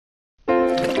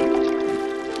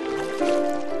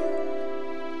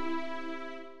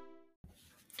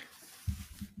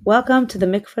Welcome to the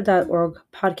mikvah.org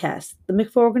podcast. The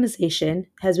mikvah organization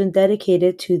has been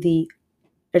dedicated to the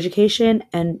education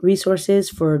and resources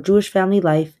for Jewish family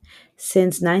life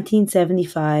since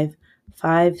 1975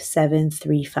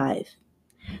 5735.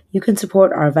 You can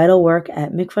support our vital work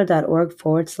at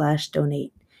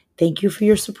mikvah.org/donate. Thank you for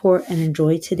your support and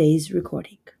enjoy today's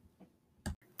recording.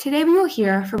 Today we will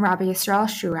hear from Rabbi Yisrael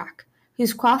Shurak,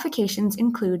 whose qualifications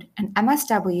include an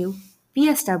MSW,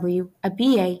 BSW, a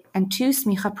BA, and 2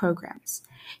 Smicha programs.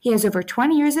 He has over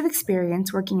 20 years of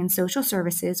experience working in social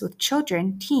services with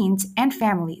children, teens, and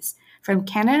families from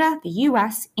Canada, the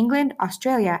US, England,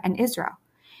 Australia, and Israel.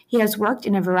 He has worked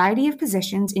in a variety of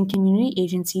positions in community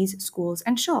agencies, schools,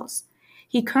 and shuls.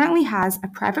 He currently has a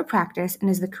private practice and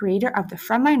is the creator of the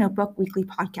From My Notebook weekly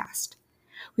podcast.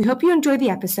 We hope you enjoy the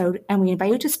episode, and we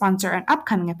invite you to sponsor an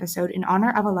upcoming episode in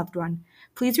honor of a loved one.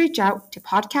 Please reach out to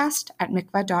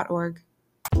podcast@mikvah.org.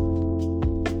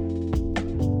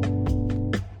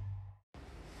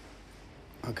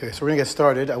 Okay, so we're going to get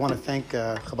started. I want to thank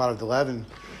Chabad of Delev and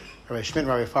Rabbi Schmidt and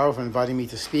Rabbi Faro for inviting me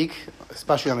to speak,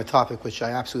 especially on a topic which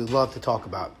I absolutely love to talk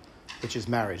about, which is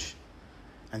marriage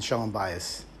and shalom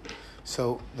bayis.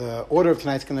 So the order of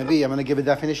tonight's going to be, I'm going to give a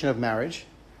definition of marriage,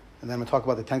 and then I'm going to talk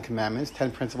about the 10 commandments,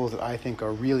 10 principles that I think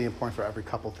are really important for every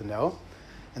couple to know.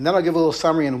 And then I'll give a little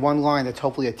summary in one line that's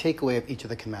hopefully a takeaway of each of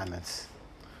the commandments.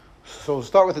 So we'll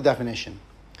start with the definition.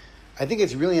 I think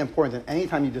it's really important that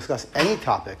anytime you discuss any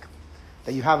topic,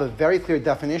 that you have a very clear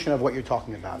definition of what you're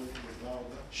talking about.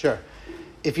 Sure.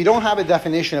 If you don't have a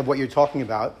definition of what you're talking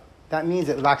about, that means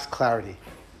it lacks clarity.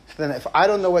 So then if I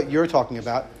don't know what you're talking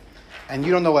about, and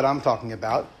you don't know what I'm talking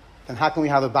about, then how can we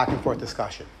have a back and forth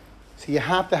discussion? So you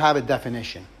have to have a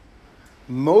definition.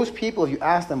 Most people, if you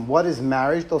ask them, what is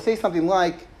marriage? They'll say something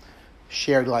like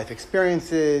shared life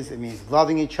experiences, it means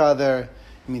loving each other,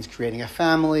 it means creating a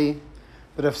family.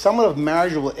 But if someone of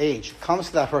marriageable age comes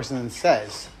to that person and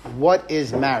says, what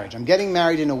is marriage? I'm getting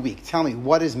married in a week. Tell me,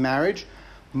 what is marriage?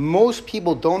 Most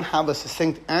people don't have a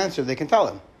succinct answer they can tell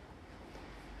them.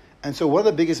 And so one of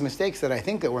the biggest mistakes that I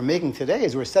think that we're making today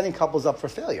is we're setting couples up for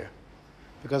failure.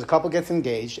 Because a couple gets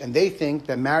engaged and they think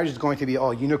that marriage is going to be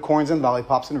all unicorns and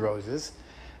lollipops and roses.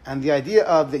 And the idea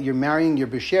of that you're marrying your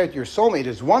beshert, your soulmate,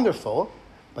 is wonderful,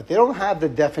 but they don't have the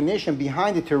definition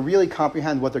behind it to really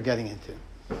comprehend what they're getting into.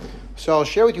 So I'll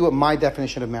share with you what my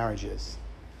definition of marriage is.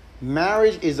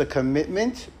 Marriage is a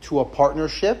commitment to a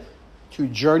partnership, to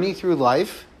journey through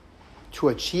life, to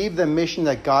achieve the mission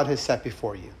that God has set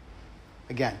before you.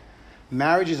 Again,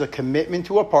 marriage is a commitment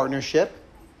to a partnership,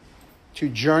 to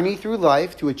journey through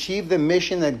life, to achieve the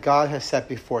mission that God has set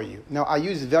before you. Now, I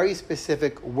use very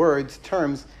specific words,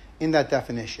 terms in that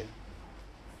definition.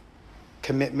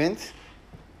 Commitment,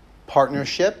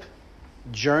 partnership,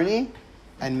 journey,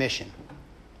 and mission.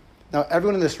 Now,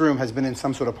 everyone in this room has been in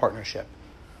some sort of partnership,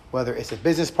 whether it's a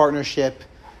business partnership,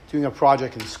 doing a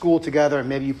project in school together,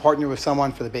 maybe you partner with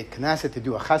someone for the Beit Knesset to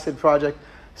do a chesed project,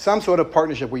 some sort of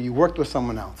partnership where you worked with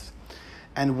someone else.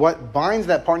 And what binds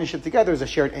that partnership together is a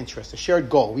shared interest, a shared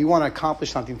goal. We want to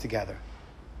accomplish something together.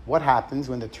 What happens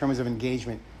when the terms of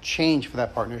engagement change for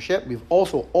that partnership? We've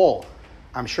also all,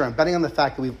 I'm sure, I'm betting on the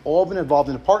fact that we've all been involved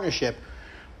in a partnership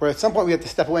where at some point we have to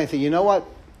step away and say, you know what?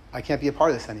 I can't be a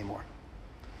part of this anymore.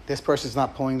 This person's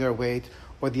not pulling their weight,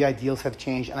 or the ideals have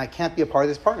changed, and I can't be a part of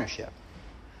this partnership.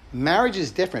 Marriage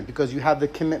is different because you have the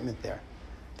commitment there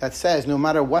that says no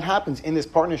matter what happens in this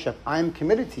partnership, I'm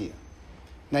committed to you.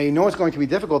 Now, you know it's going to be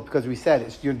difficult because we said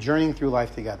it's you're journeying through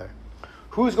life together.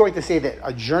 Who's going to say that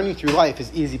a journey through life is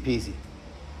easy peasy?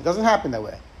 It doesn't happen that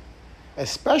way.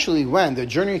 Especially when the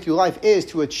journey through life is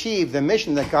to achieve the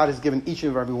mission that God has given each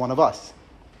and every one of us.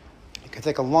 It could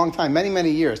take a long time, many,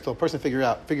 many years, till a person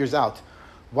figures out,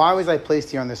 why was I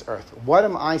placed here on this earth? What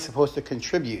am I supposed to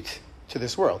contribute to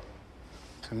this world?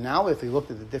 So now if we look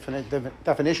at the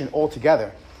definition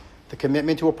altogether, the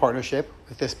commitment to a partnership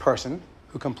with this person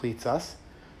who completes us,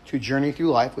 to journey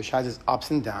through life, which has its ups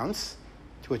and downs,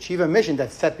 to achieve a mission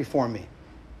that's set before me.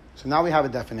 So now we have a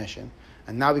definition,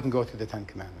 and now we can go through the 10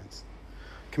 commandments.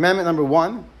 Commandment number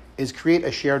 1 is create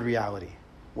a shared reality.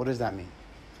 What does that mean?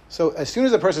 So as soon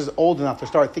as a person is old enough to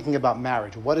start thinking about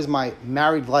marriage, what is my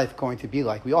married life going to be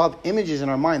like? We all have images in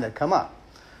our mind that come up.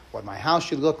 What my house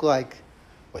should look like,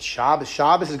 what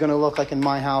Shabbos is going to look like in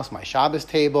my house, my Shabbos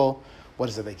table, what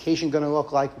is the vacation going to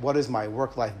look like, what is my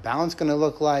work-life balance going to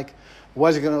look like, what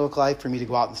is it going to look like for me to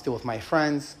go out and still with my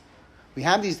friends? We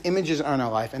have these images in our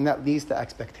life, and that leads to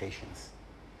expectations.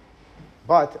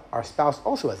 But our spouse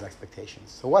also has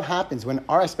expectations. So what happens when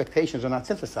our expectations are not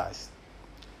synthesized?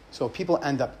 So people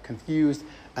end up confused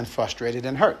and frustrated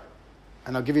and hurt.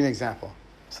 And I'll give you an example.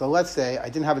 So let's say I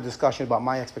didn't have a discussion about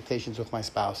my expectations with my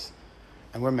spouse,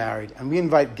 and we're married, and we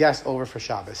invite guests over for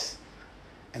Shabbos.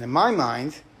 And in my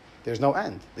mind, there's no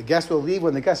end. The guests will leave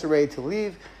when the guests are ready to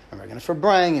leave, and we're going to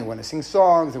farbrang, and we're going to sing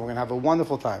songs, and we're going to have a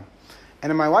wonderful time.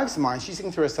 And in my wife's mind, she's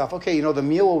thinking to herself, okay, the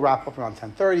meal will wrap up around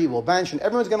 10:30, we'll bench, and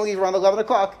everyone's going to leave around 11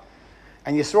 o'clock.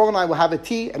 And Yisrael and I will have a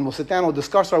tea, and we'll sit down and we'll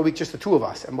discuss our week, just the two of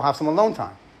us, and we'll have some alone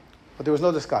time. But there was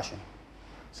no discussion.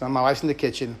 So my wife's in the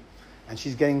kitchen, and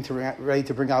she's getting ready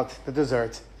to bring out the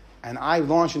dessert, and I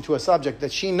launch into a subject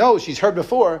that she knows she's heard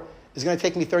before is going to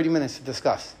take me 30 minutes to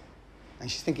discuss. And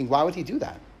she's thinking, why would he do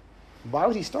that? Why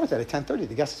would he start that at 10:30?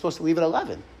 The guest is supposed to leave at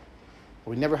 11.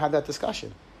 We never had that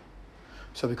discussion.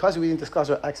 So because we didn't discuss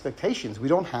our expectations, we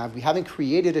haven't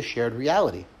created a shared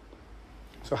reality.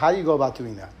 So how do you go about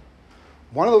doing that?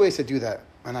 One of the ways to do that,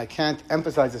 and I can't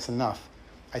emphasize this enough,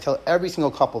 I tell every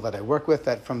single couple that I work with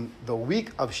that from the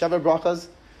week of Sheva Brachas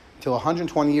till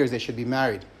 120 years they should be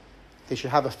married. They should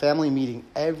have a family meeting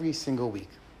every single week.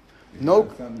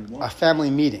 A family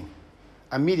meeting.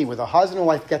 A meeting where the husband and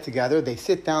wife get together, they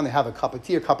sit down, they have a cup of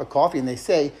tea or cup of coffee, and they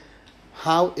say,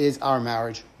 how is our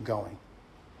marriage going?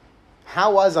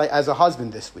 How was I as a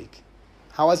husband this week?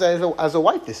 How was I as a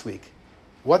wife this week?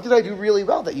 What did I do really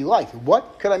well that you liked?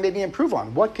 What could I maybe improve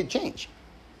on? What could change?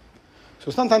 So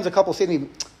sometimes a couple say to me,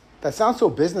 that sounds so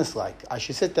businesslike. I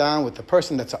should sit down with the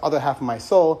person that's the other half of my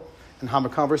soul and have a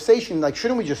conversation. Like,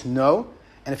 shouldn't we just know?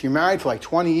 And if you're married for like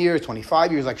 20 years,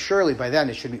 25 years, like surely by then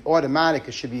it should be automatic.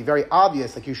 It should be very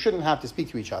obvious. Like you shouldn't have to speak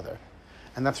to each other.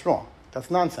 And that's wrong. That's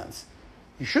nonsense.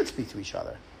 You should speak to each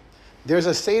other. There's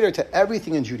a seder to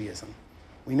everything in Judaism.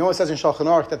 We know it says in Shulchan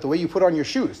Aruch that the way you put on your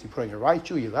shoes, you put on your right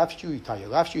shoe, your left shoe, you tie your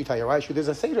left shoe, you tie your right shoe. There's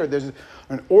a seder. There's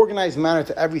an organized manner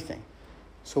to everything.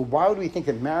 So why would we think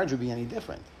that marriage would be any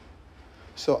different?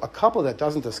 So a couple that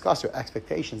doesn't discuss their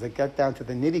expectations, that get down to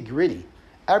the nitty-gritty,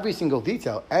 every single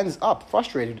detail, ends up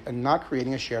frustrated and not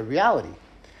creating a shared reality.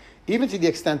 Even to the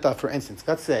extent of, for instance,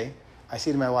 let's say, I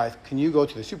say to my wife, can you go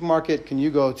to the supermarket? Can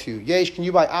you go to Yesh? Can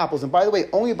you buy apples? And by the way,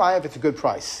 only buy if it's a good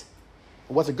price.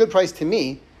 But what's a good price to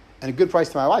me and a good price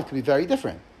to my wife could be very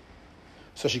different.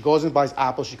 So she goes and buys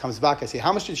apples. She comes back. I say,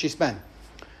 how much did she spend?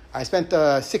 I spent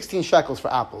 16 shekels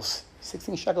for apples.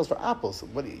 16 shekels for apples.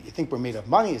 What do you think we're made of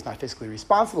money? It's not fiscally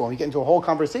responsible. And we get into a whole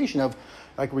conversation of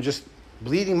like we're just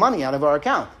bleeding money out of our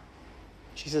account.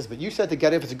 She says, but you said to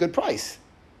get it if it's a good price.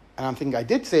 And I'm thinking, I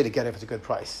did say to get it if it's a good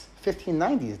price.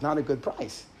 $15.90 is not a good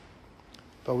price.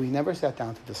 But we never sat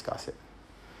down to discuss it.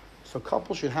 So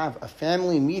couples should have a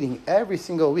family meeting every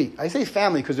single week. I say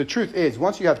family because the truth is,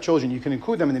 once you have children, you can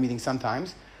include them in the meeting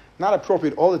sometimes. Not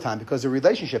appropriate all the time because the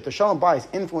relationship, the shalom bayis,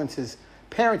 influences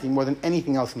parenting more than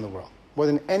anything else in the world. More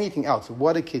than anything else.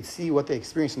 What a kid see, what they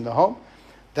experience in the home,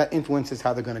 that influences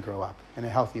how they're going to grow up in a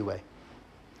healthy way.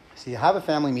 So you have a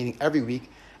family meeting every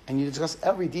week and you discuss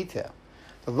every detail.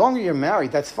 The longer you're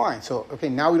married, that's fine. So, okay,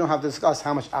 now we don't have to discuss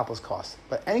how much apples cost.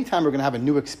 But anytime we're going to have a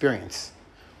new experience,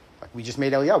 like we just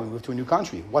made Aliyah, we moved to a new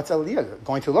country. What's Aliyah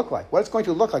going to look like? What's going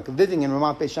to look like living in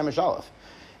Ramat Beit Shemesh Aleph?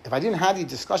 If I didn't have these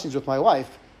discussions with my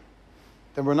wife,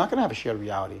 then we're not going to have a shared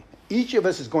reality. Each of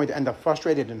us is going to end up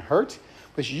frustrated and hurt,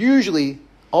 which usually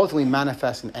ultimately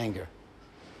manifests in anger.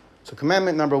 So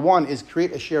commandment number 1 is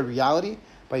create a shared reality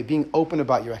by being open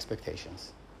about your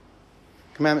expectations.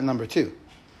 Commandment number 2,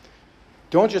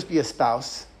 don't just be a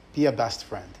spouse, be a best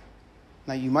friend.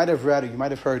 Now you might have read or you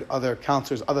might have heard other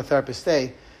counselors, other therapists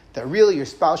say that really your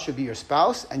spouse should be your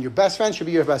spouse and your best friend should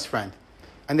be your best friend.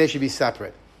 And they should be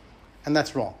separate. And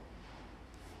that's wrong.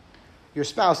 Your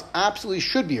spouse absolutely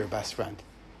should be your best friend.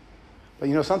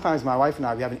 But sometimes my wife and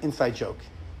I, we have an inside joke.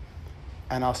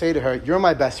 And I'll say to her, you're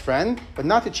my best friend, but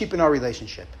not to cheapen our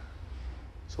relationship.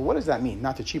 So what does that mean,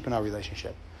 not to cheapen our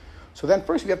relationship? So then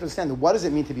first we have to understand, what does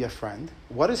it mean to be a friend?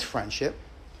 What is friendship?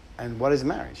 And what is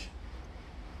marriage?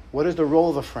 What is the role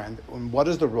of a friend? And what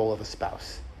is the role of a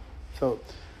spouse? So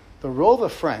the role of a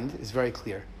friend is very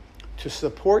clear. To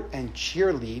support and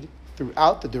cheerlead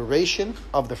throughout the duration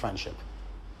of the friendship.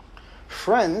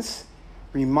 Friends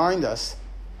remind us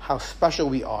how special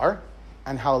we are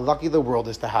and how lucky the world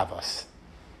is to have us.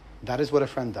 That is what a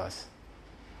friend does.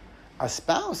 A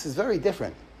spouse is very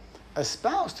different. A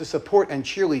spouse to support and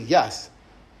cheerlead, yes,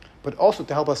 but also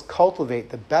to help us cultivate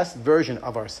the best version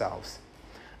of ourselves.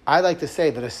 I like to say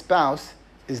that a spouse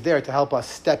is there to help us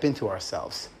step into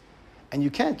ourselves. And you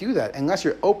can't do that unless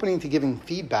you're opening to giving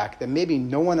feedback that maybe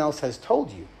no one else has told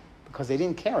you because they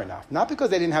didn't care enough. Not because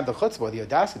they didn't have the chutzpah or the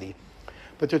audacity,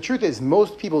 but the truth is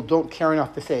most people don't care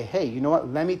enough to say, hey, you know what,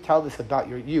 let me tell this about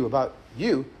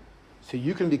you, so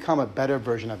you can become a better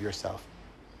version of yourself.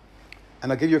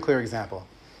 And I'll give you a clear example.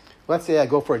 Let's say I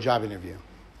go for a job interview,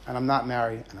 and I'm not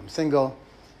married, and I'm single,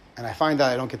 and I find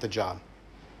out I don't get the job.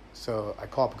 So I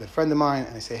call up a good friend of mine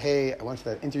and I say, hey, I went for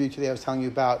that interview today I was telling you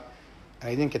about, and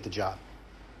I didn't get the job.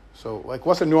 So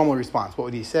what's a normal response? What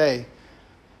would he say?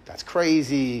 That's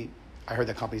crazy. I heard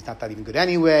the company's not that even good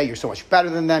anyway. You're so much better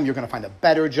than them. You're going to find a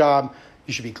better job.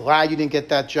 You should be glad you didn't get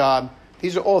that job.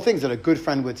 These are all things that a good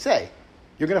friend would say.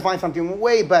 You're going to find something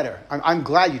way better. I'm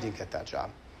glad you didn't get that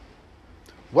job.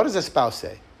 What does a spouse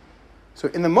say? So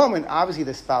in the moment, obviously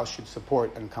the spouse should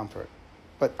support and comfort.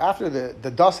 But after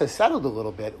the dust has settled a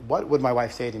little bit, what would my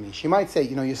wife say to me? She might say,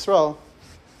 Yisrael,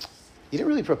 you didn't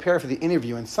really prepare for the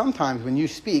interview, and sometimes when you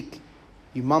speak,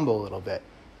 you mumble a little bit.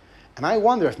 And I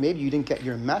wonder if maybe you didn't get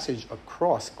your message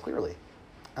across clearly.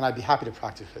 And I'd be happy to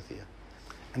practice with you.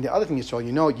 And the other thing,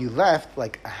 Yisrael, you left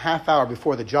like a half hour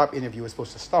before the job interview was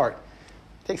supposed to start.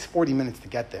 It takes 40 minutes to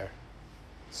get there.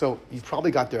 So you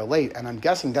probably got there late, and I'm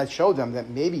guessing that showed them that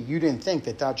maybe you didn't think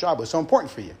that job was so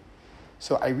important for you.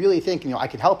 So I really think, I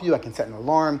can help you, I can set an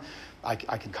alarm, I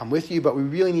can come with you, but we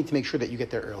really need to make sure that you get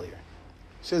there earlier.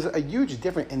 So there's a huge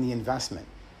difference in the investment.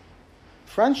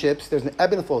 Friendships, there's an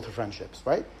ebb and flow to friendships,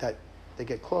 right? That they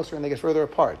get closer and they get further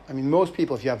apart. I mean, most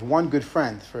people, if you have one good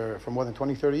friend for more than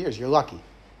 20, 30 years, you're lucky.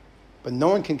 But no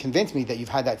one can convince me that you've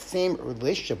had that same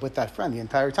relationship with that friend the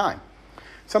entire time.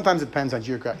 Sometimes it depends on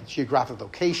geographic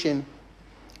location.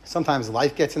 Sometimes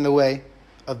life gets in the way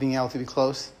of being able to be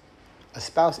close. A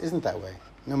spouse isn't that way.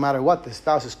 No matter what, the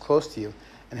spouse is close to you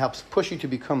and helps push you to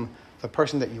become the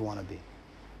person that you want to be.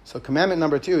 So commandment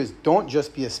number 2 is don't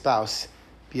just be a spouse,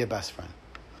 be a best friend.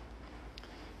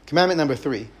 Commandment number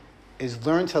 3 is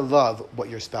learn to love what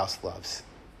your spouse loves.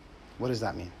 What does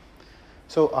that mean?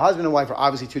 So a husband and wife are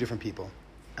obviously two different people.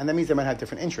 And that means they might have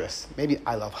different interests. Maybe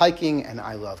I love hiking and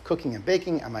I love cooking and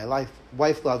baking, and my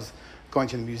wife loves going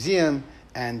to the museum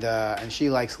and she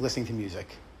likes listening to music.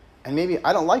 And maybe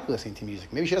I don't like listening to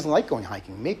music. Maybe she doesn't like going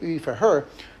hiking. Maybe for her,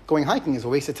 going hiking is a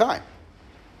waste of time.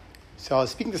 So I was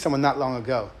speaking to someone not long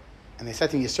ago, and they said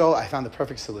to me, Yisrael, I found the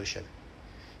perfect solution.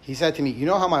 He said to me, you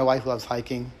know how my wife loves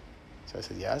hiking? So I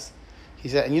said, yes. He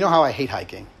said, and you know how I hate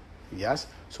hiking? Yes.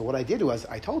 So what I did was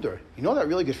I told her, you know that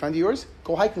really good friend of yours?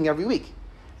 Go hiking every week.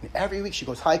 And every week she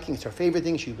goes hiking. It's her favorite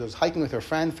thing. She goes hiking with her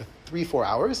friend for 3-4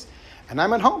 hours, and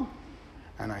I'm at home.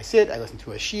 And I sit, I listen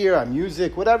to a shir,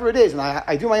 music, whatever it is, and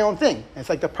I do my own thing. And it's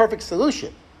like the perfect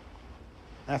solution.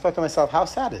 And I thought to myself, how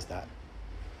sad is that?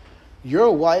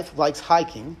 Your wife likes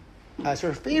hiking as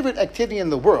her favorite activity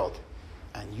in the world,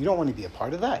 and you don't want to be a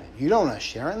part of that. You don't want to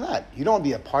share in that. You don't want to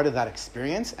be a part of that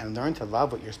experience and learn to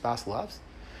love what your spouse loves.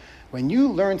 When you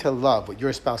learn to love what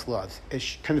your spouse loves,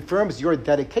 it confirms your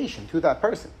dedication to that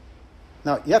person.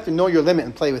 Now, you have to know your limit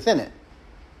and play within it.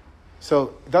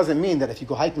 So it doesn't mean that if you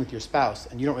go hiking with your spouse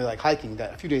and you don't really like hiking,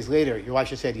 that a few days later your wife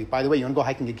should say to you, by the way, you want to go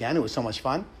hiking again? It was so much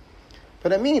fun.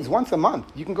 But it means once a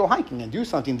month you can go hiking and do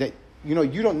something that you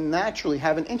don't naturally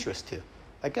have an interest to.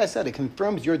 Like I said, it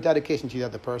confirms your dedication to the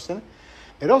other person.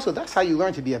 It also, that's how you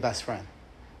learn to be a best friend.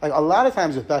 Like a lot of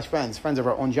times with best friends, friends of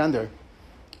our own gender,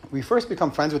 we first become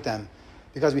friends with them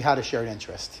because we had a shared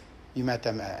interest. You met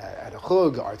them at a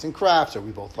chug, arts and crafts, or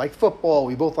we both liked football,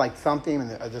 we both liked something,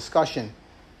 and a discussion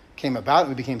came about and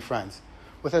we became friends.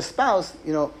 With a spouse,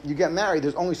 you get married,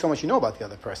 there's only so much you know about the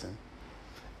other person.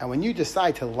 And when you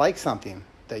decide to like something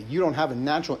that you don't have a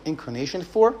natural inclination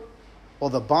for, well,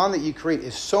 the bond that you create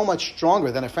is so much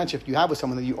stronger than a friendship you have with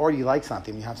someone that you already like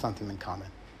something, you have something in common.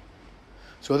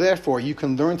 So therefore, you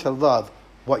can learn to love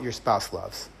what your spouse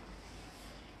loves.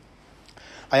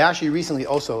 I actually recently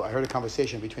I heard a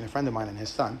conversation between a friend of mine and his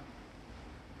son.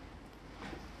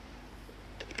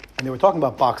 And they were talking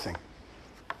about boxing.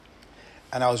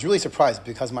 And I was really surprised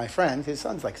because my friend, his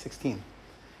son's like 16,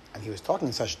 and he was talking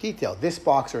in such detail, this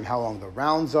boxer and how long the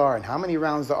rounds are and how many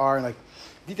rounds there are, and like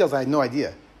details I had no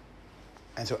idea.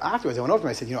 And so afterwards I went over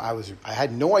to him and I said, I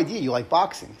had no idea you like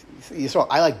boxing. He said,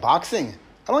 I like boxing?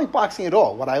 I don't like boxing at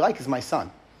all. What I like is my son.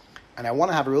 And I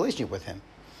want to have a relationship with him.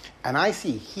 And I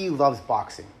see he loves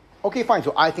boxing. Okay, fine.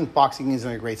 So I think boxing isn't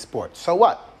a great sport. So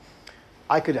what?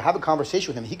 I could have a conversation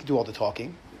with him. He could do all the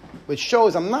talking, which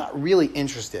shows I'm not really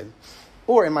interested.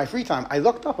 Or in my free time, I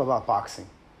looked up about boxing.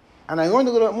 And I learned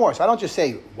a little bit more. So I don't just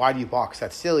say, why do you box?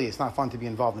 That's silly. It's not fun to be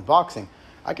involved in boxing.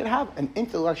 I could have an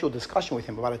intellectual discussion with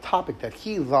him about a topic that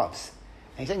he loves.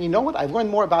 And he said, you know what? I've learned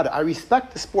more about it. I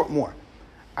respect the sport more.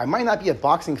 I might not be a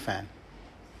boxing fan,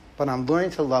 but I'm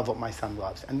learning to love what my son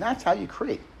loves. And that's how you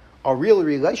create a real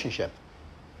relationship.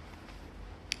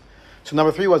 So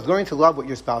number 3 was learning to love what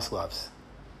your spouse loves.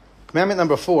 Commandment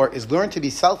number 4 is learn to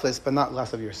be selfless, but not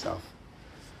less of yourself.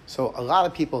 So a lot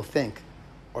of people think,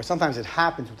 or sometimes it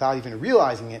happens without even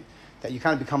realizing it, that you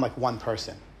kind of become like one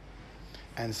person.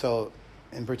 And so,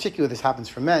 in particular, this happens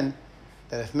for men,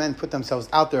 that if men put themselves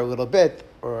out there a little bit,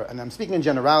 and I'm speaking in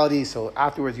generalities, so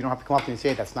afterwards you don't have to come up to me and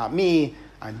say, that's not me,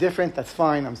 I'm different, that's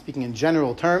fine. I'm speaking in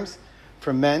general terms.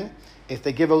 For men, if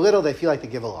they give a little, they feel like they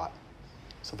give a lot.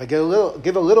 So if I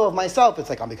give a little of myself, it's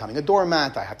like I'm becoming a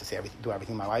doormat. I have to do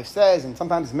everything my wife says. And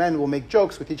sometimes men will make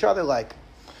jokes with each other like,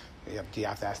 do you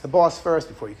have to ask the boss first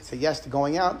before you can say yes to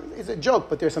going out? It's a joke,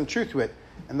 but there's some truth to it.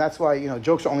 And that's why,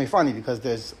 jokes are only funny because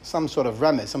there's some sort of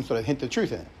remez, some sort of hint of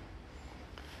truth in it.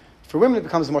 For women, it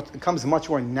becomes much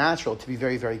more natural to be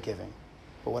very, very giving.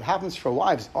 But what happens for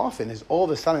wives often is all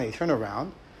of a sudden they turn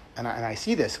around, and I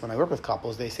see this when I work with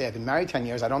couples. They say, I've been married 10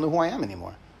 years, I don't know who I am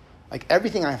anymore. Like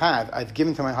everything I have, I've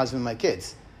given to my husband and my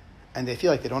kids. And they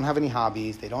feel like they don't have any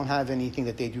hobbies, they don't have anything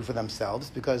that they do for themselves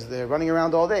because they're running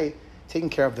around all day taking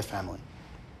care of the family.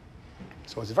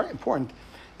 So it's very important.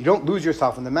 You don't lose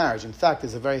yourself in the marriage. In fact,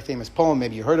 there's a very famous poem,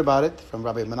 maybe you heard about it, from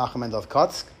Rabbi Menachem Mendel of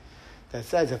Kotsk, that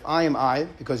says, if I am I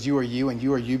because you are you, and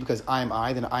you are you because I am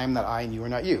I, then I am not I and you are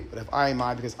not you. But if I am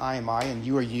I because I am I, and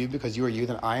you are you because you are you,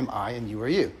 then I am I and you are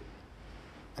you.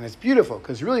 And it's beautiful,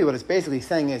 because really what it's basically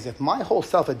saying is, if my whole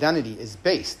self-identity is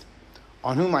based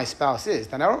on who my spouse is,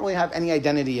 then I don't really have any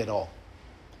identity at all.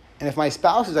 And if my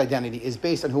spouse's identity is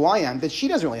based on who I am, then she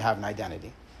doesn't really have an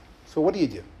identity. So what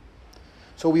do?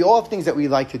 So we all have things that we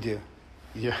like to do.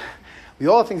 Yeah. We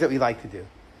all have things that we like to do.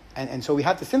 And so we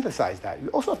have to synthesize that. We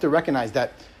also have to recognize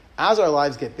that as our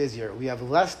lives get busier, we have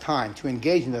less time to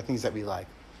engage in the things that we like.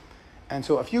 And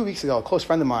so a few weeks ago, a close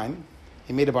friend of mine,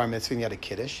 he made a bar mitzvah and he had a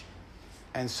kiddush.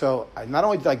 And so not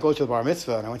only did I go to the bar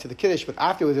mitzvah and I went to the kiddush, but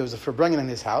afterwards there was a farbrengen in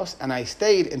his house, and I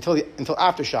stayed until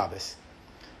after Shabbos,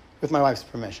 with my wife's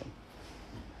permission.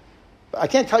 But I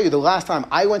can't tell you the last time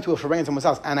I went to a farbrengen in someone's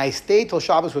house and I stayed till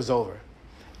Shabbos was over.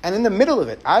 And in the middle of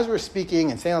it, as we're speaking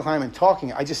and saying time and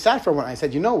talking, I just sat for a moment and I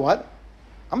said, you know what?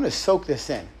 I'm going to soak this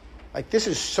in. Like, this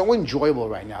is so enjoyable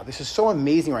right now. This is so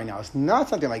amazing right now. It's not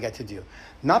something I get to do.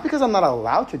 Not because I'm not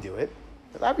allowed to do it,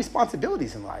 but I have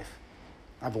responsibilities in life.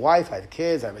 I have a wife, I have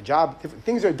kids, I have a job.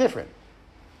 Things are different.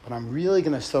 But I'm really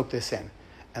going to soak this in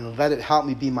and let it help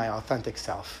me be my authentic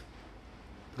self.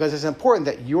 Because it's important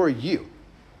that you're you.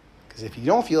 Because if you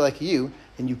don't feel like you,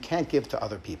 then you can't give to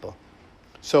other people.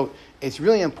 So it's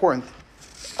really important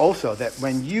also that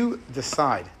when you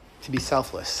decide to be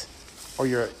selfless, or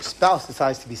your spouse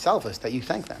decides to be selfless, that you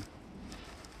thank them.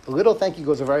 A little thank you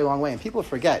goes a very long way. And people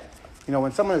forget,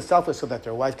 when someone is selfless so that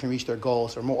their wife can reach their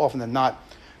goals, or more often than not,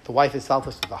 the wife is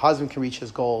selfless so the husband can reach his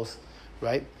goals,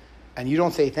 right? And you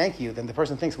don't say thank you, then the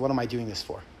person thinks, what am I doing this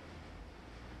for?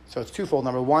 So it's twofold.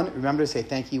 Number one, remember to say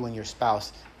thank you when your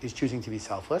spouse is choosing to be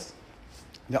selfless.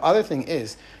 The other thing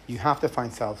is, you have to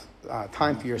find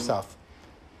time for yourself.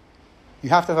 You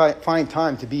have to find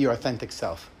time to be your authentic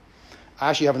self. I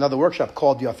actually have another workshop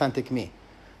called The Authentic Me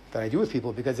that I do with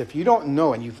people, because if you don't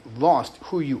know and you've lost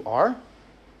who you are,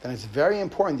 then it's very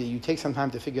important that you take some time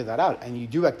to figure that out, and you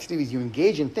do activities, you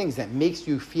engage in things that makes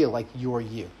you feel like you're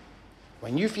you.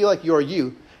 When you feel like you're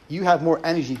you, you have more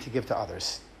energy to give to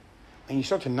others. And you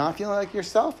start to not feel like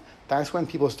yourself, that's when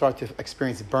people start to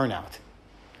experience burnout.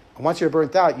 And once you're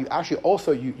burnt out, you actually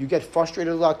also, you get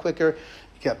frustrated a lot quicker,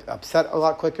 you get upset a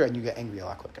lot quicker, and you get angry a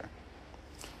lot quicker.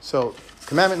 So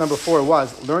commandment number 4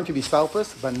 was, learn to be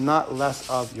selfless, but not less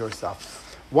of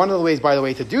yourself. One of the ways, by the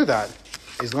way, to do that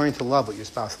is learning to love what your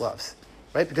spouse loves,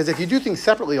 right? Because if you do things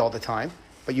separately all the time,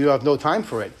 but you have no time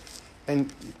for it,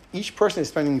 then each person is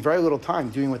spending very little time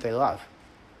doing what they love.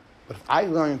 But if I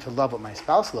learn to love what my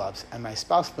spouse loves, and my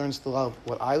spouse learns to love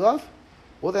what I love,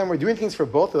 well, then we're doing things for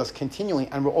both of us continually,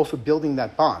 and we're also building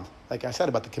that bond, like I said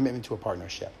about the commitment to a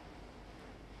partnership.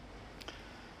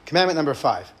 Commandment number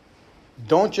 5,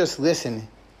 don't just listen,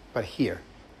 but hear.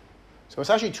 So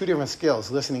it's actually 2 different skills,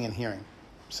 listening and hearing.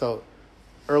 So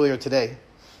earlier today,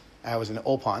 I was in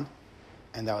Ulpan,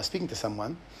 and I was speaking to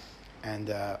someone,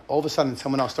 and all of a sudden,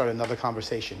 someone else started another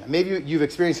conversation. And maybe you've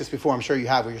experienced this before, I'm sure you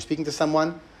have, where you're speaking to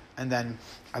someone, and then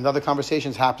another conversation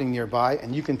is happening nearby,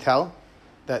 and you can tell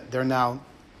that they're now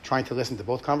trying to listen to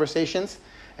both conversations,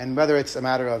 and whether it's a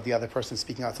matter of the other person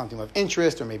speaking out something of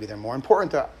interest, or maybe they're more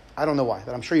important, I don't know why,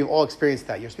 but I'm sure you've all experienced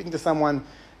that. You're speaking to someone,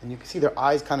 and you can see their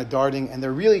eyes kind of darting, and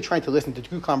they're really trying to listen to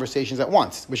 2 conversations at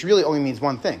once, which really only means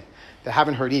one thing. They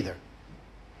haven't heard either.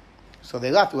 So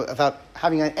they left without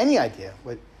having any idea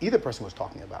what either person was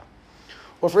talking about.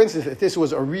 Or for instance, if this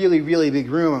was a really, really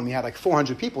big room and we had like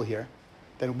 400 people here,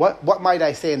 then what might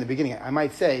I say in the beginning? I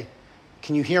might say,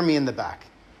 can you hear me in the back?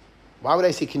 Why would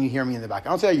I say, can you hear me in the back? I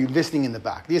don't say, are you listening in the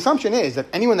back? The assumption is that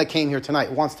anyone that came here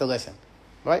tonight wants to listen,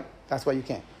 right? That's why you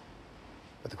came.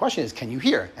 But the question is, can you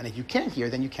hear? And if you can't hear,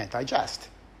 then you can't digest.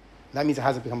 That means it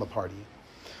hasn't become a part of you.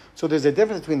 So there's a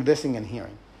difference between listening and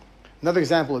hearing. Another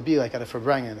example would be like at a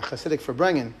Farbrengen, a Hasidic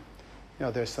Farbrengen.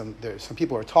 There's some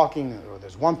people who are talking, or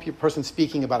there's one person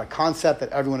speaking about a concept that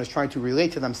everyone is trying to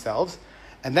relate to themselves,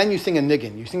 and then you sing a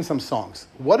niggin, you sing some songs.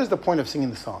 What is the point of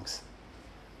singing the songs?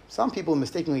 Some people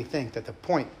mistakenly think that the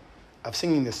point of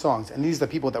singing the songs, and these are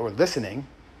the people that were listening,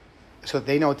 so that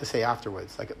they know what to say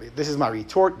afterwards. Like, this is my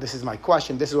retort, this is my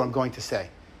question, this is what I'm going to say.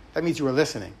 That means you were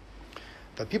listening.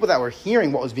 The people that were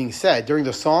hearing what was being said during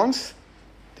the songs,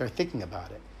 they're thinking about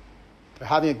it. They're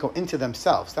having it go into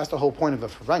themselves. That's the whole point of a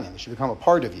Farbrengen. It should become a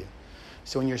part of you.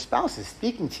 So when your spouse is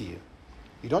speaking to you,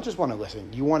 you don't just want to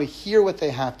listen. You want to hear what they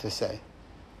have to say.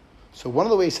 So one of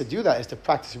the ways to do that is to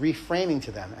practice reframing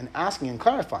to them and asking and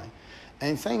clarifying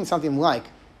and saying something like,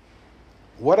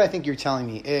 what I think you're telling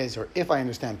me is, or if I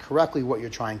understand correctly what you're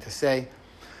trying to say.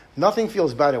 Nothing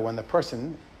feels better when the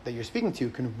person that you're speaking to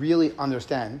can really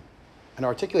understand and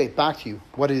articulate back to you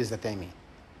what it is that they mean.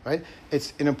 Right?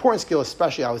 It's an important skill,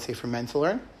 especially I would say for men to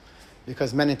learn,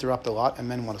 because men interrupt a lot and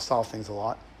men want to solve things a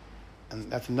lot.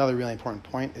 And that's another really important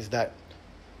point, is that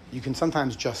you can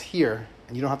sometimes just hear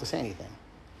and you don't have to say anything.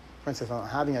 For instance, if I'm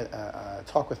having a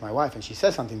talk with my wife and she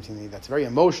says something to me that's very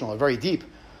emotional or very deep,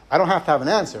 I don't have to have an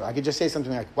answer. I could just say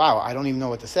something like, wow, I don't even know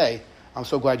what to say. I'm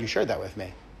so glad you shared that with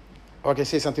me. Or I could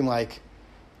say something like,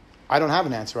 I don't have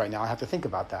an answer right now. I have to think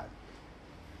about that.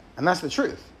 And that's the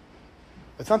truth.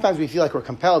 But sometimes we feel like we're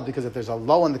compelled because if there's a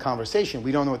lull in the conversation,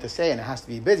 we don't know what to say and it has to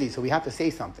be busy, so we have to say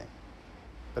something.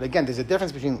 But again, there's a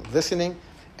difference between listening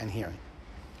and hearing.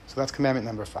 So that's commandment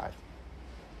number 5.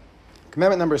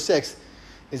 Commandment number 6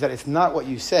 is that it's not what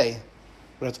you say,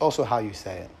 but it's also how you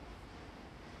say it.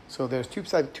 So there's two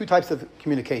types of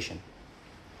communication.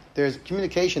 There's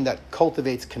communication that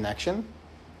cultivates connection,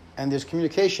 and there's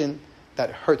communication that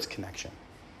hurts connection.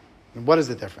 And what is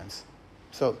the difference?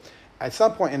 So at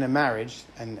some point in a marriage,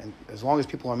 and as long as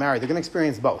people are married, they're going to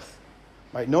experience both.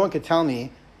 Right? No one could tell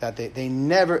me that they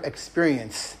never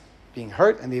experience being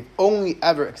hurt, and they've only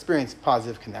ever experienced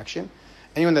positive connection.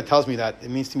 Anyone that tells me that, it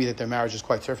means to me that their marriage is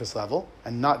quite surface level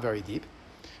and not very deep.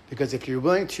 Because if you're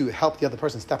willing to help the other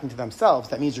person step into themselves,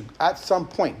 that means you're at some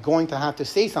point going to have to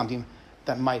say something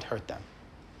that might hurt them.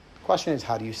 The question is,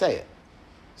 how do you say it?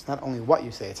 It's not only what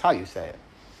you say, it's how you say it.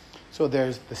 So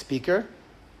there's the speaker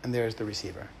and there's the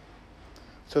receiver.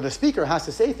 So the speaker has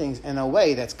to say things in a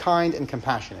way that's kind and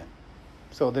compassionate.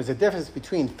 So there's a difference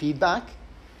between feedback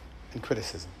and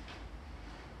criticism.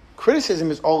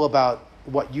 Criticism is all about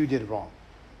what you did wrong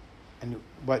and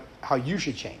how you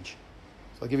should change.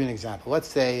 So I'll give you an example. Let's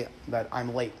say that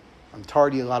I'm late. I'm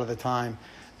tardy a lot of the time,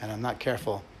 and I'm not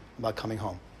careful about coming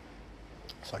home.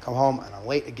 So I come home, and I'm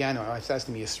late again. My wife says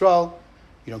to me, Yisrael,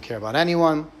 you don't care about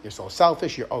anyone. You're so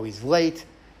selfish. You're always late.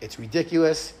 It's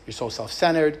ridiculous. You're so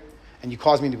self-centered, and you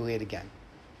cause me to be late again.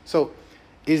 So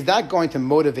is that going to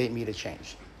motivate me to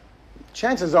change?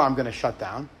 Chances are I'm going to shut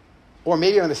down. Or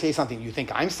maybe I'm going to say something, you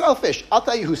think I'm selfish? I'll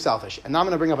tell you who's selfish. And now I'm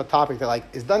going to bring up a topic that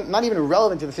is not even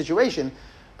relevant to the situation,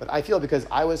 but I feel because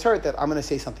I was hurt that I'm going to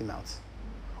say something else.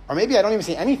 Or maybe I don't even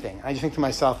say anything. I just think to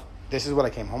myself, this is what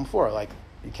I came home for.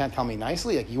 You can't tell me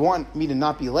nicely. You want me to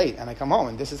not be late, and I come home,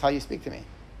 and this is how you speak to me.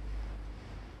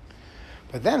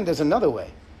 But then there's another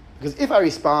way. Because if I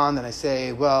respond and I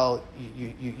say, well,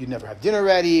 you never have dinner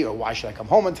ready, or why should I come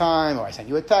home on time, or I sent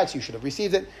you a text, you should have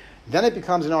received it, then it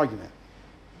becomes an argument.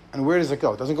 And where does it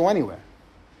go? It doesn't go anywhere,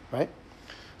 right?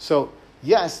 So,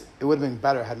 yes, it would have been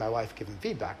better had my wife given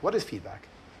feedback. What is feedback?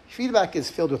 Feedback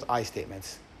is filled with I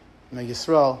statements.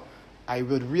 Yisrael, I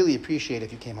would really appreciate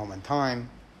if you came home on time.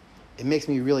 It makes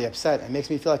me really upset. It makes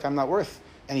me feel like I'm not worth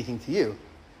anything to you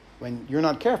when you're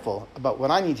not careful about what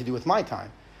I need to do with my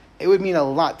time. It would mean a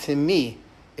lot to me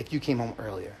if you came home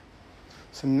earlier.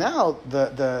 So now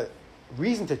the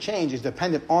reason to change is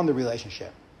dependent on the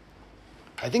relationship.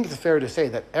 I think it's fair to say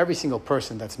that every single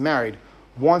person that's married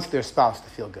wants their spouse to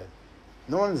feel good.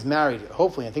 No one is married,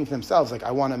 hopefully, and think to themselves, I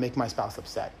want to make my spouse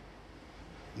upset.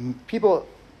 People,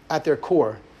 at their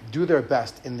core, do their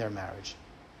best in their marriage.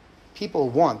 People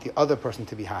want the other person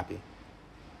to be happy.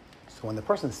 So when the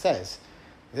person says,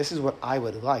 this is what I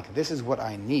would like, this is what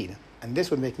I need, and this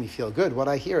would make me feel good, what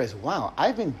I hear is, wow,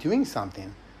 I've been doing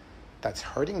something that's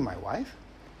hurting my wife?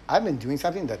 I've been doing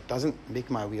something that doesn't make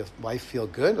my wife feel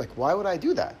good? Why would I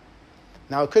do that?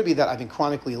 Now, it could be that I've been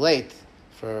chronically late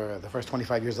for the first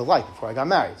 25 years of life before I got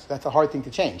married. So that's a hard thing to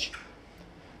change.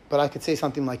 But I could say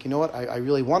something like, you know what, I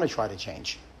really want to try to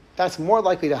change. That's more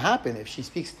likely to happen if she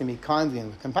speaks to me kindly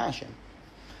and with compassion.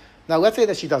 Now, let's say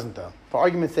that she doesn't, though. For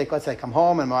argument's sake, let's say I come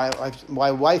home and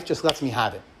my wife just lets me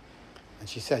have it. And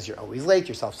she says, you're always late,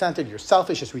 you're self-centered, you're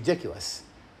selfish, it's ridiculous.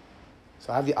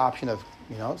 So I have the option of,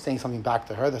 saying something back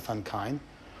to her that's unkind.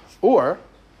 Or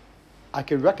I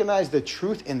can recognize the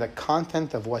truth in the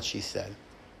content of what she said.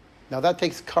 Now that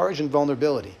takes courage and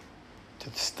vulnerability to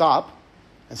stop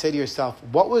and say to yourself,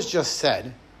 what was just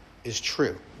said is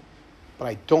true, but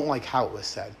I don't like how it was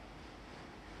said.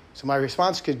 So my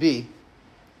response could be,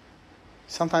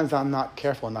 sometimes I'm not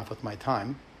careful enough with my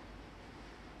time,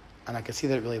 and I can see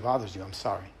that it really bothers you. I'm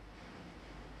sorry.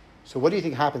 So what do you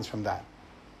think happens from that?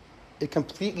 It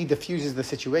completely diffuses the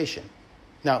situation.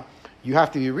 Now, you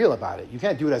have to be real about it. You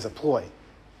can't do it as a ploy.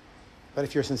 But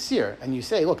if you're sincere and you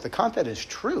say, look, the content is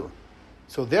true,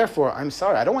 so therefore, I'm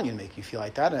sorry, I don't want you to make you feel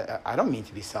like that. I don't mean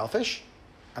to be selfish,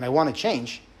 and I want to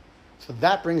change. So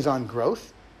that brings on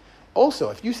growth. Also,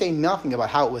 if you say nothing about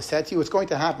how it was said to you, what's going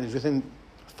to happen is within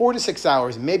 4 to 6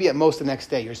 hours, maybe at most the next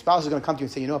day, your spouse is going to come to you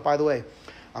and say, you know what, by the way,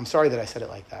 I'm sorry that I said it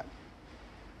like that.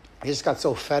 I just got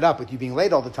so fed up with you being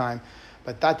late all the time,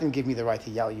 but that didn't give me the right to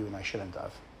yell at you and I shouldn't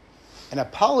have. An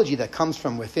apology that comes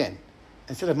from within,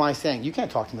 instead of my saying, you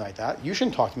can't talk to me like that, you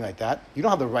shouldn't talk to me like that, you don't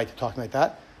have the right to talk to me like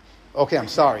that, okay, I'm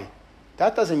sorry.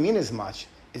 That doesn't mean as much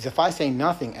as if I say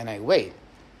nothing and I wait,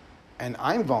 and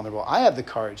I'm vulnerable, I have the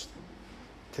courage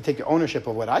to take the ownership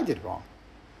of what I did wrong.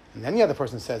 And then the other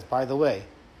person says, by the way,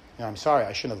 I'm sorry,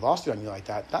 I shouldn't have lost it on you like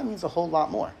that. That means a whole lot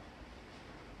more.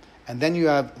 And then you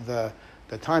have the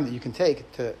time that you can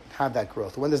take to have that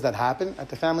growth. When does that happen? At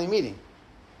the family meeting.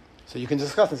 So you can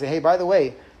discuss and say, hey, by the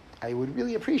way, I would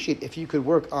really appreciate if you could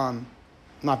work on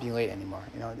not being late anymore.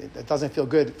 It doesn't feel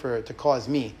good to cause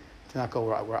me to not go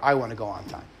where I want to go on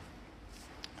time.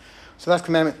 So that's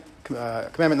commandment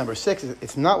number 6.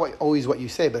 It's not always what you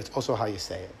say, but it's also how you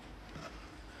say it.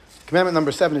 Commandment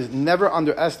number 7 is never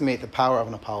underestimate the power of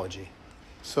an apology.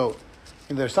 So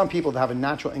there's some people that have a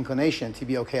natural inclination to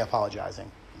be okay apologizing.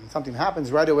 When something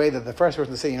happens right away, that the first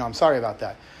person to say, I'm sorry about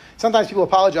that. Sometimes people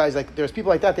apologize, like there's people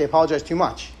like that, they apologize too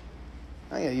much.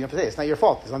 You have to say, it's not your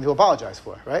fault. There's nothing to apologize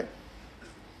for, right?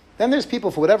 Then there's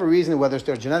people, for whatever reason, whether it's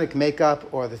their genetic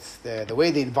makeup or the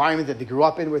way the environment that they grew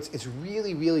up in, where it's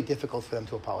really, really difficult for them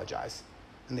to apologize.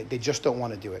 And they just don't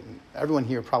want to do it. And everyone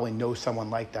here probably knows someone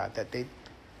like that they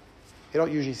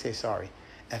don't usually say sorry.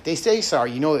 And if they say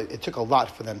sorry, it took a lot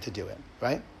for them to do it,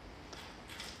 right?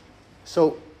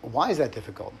 So why is that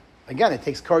difficult? Again, it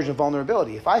takes courage and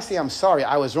vulnerability. If I say I'm sorry,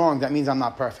 I was wrong, that means I'm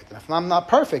not perfect. And if I'm not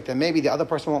perfect, then maybe the other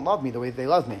person won't love me the way they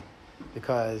love me.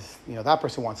 Because, that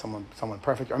person wants someone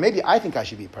perfect. Or maybe I think I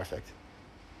should be perfect.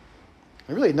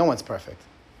 And really, no one's perfect.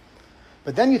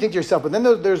 But then you think to yourself, but then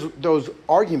there's those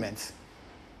arguments,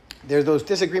 there's those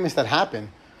disagreements that happen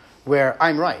where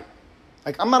I'm right.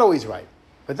 Like, I'm not always right.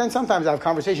 But then sometimes I have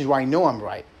conversations where I know I'm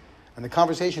right. And the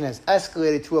conversation has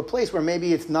escalated to a place where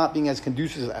maybe it's not being as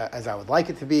conducive as I would like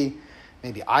it to be.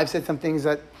 Maybe I've said some things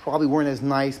that probably weren't as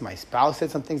nice. My spouse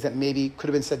said some things that maybe could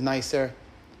have been said nicer.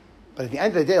 But at the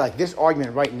end of the day, like this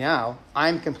argument right now,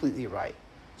 I'm completely right.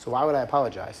 So why would I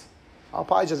apologize? I'll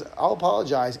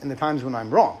apologize in the times when I'm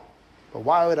wrong. But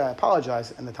why would I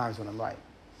apologize in the times when I'm right?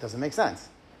 It doesn't make sense.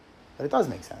 But it does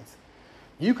make sense.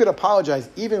 You could apologize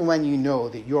even when you know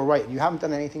that you're right and you haven't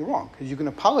done anything wrong, because you can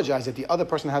apologize if the other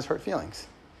person has hurt feelings.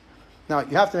 Now,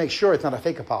 you have to make sure it's not a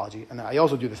fake apology, and I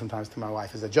also do this sometimes to my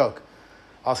wife as a joke.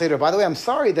 I'll say to her, by the way, I'm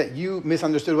sorry that you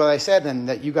misunderstood what I said and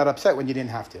that you got upset when you didn't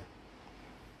have to.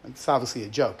 It's obviously a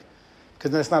joke,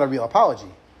 because then it's not a real apology.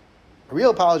 A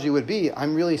real apology would be,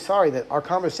 I'm really sorry that our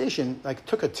conversation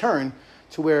took a turn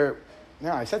to where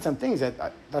I said some things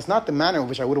that's not the manner in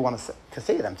which I would want to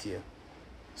say them to you.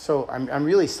 So I'm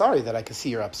really sorry that I could see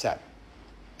you're upset.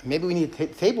 And maybe we need to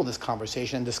table this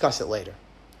conversation and discuss it later,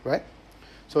 right?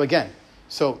 So again,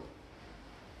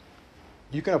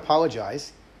 you can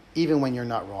apologize even when you're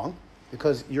not wrong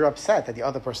because you're upset that the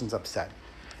other person's upset.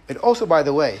 It also, by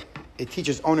the way, it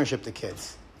teaches ownership to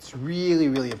kids. It's really,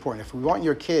 really important. If we want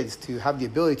your kids to have the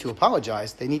ability to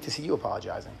apologize, they need to see you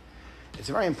apologizing. It's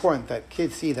very important that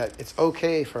kids see that it's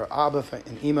okay for Abba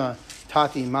and Ima,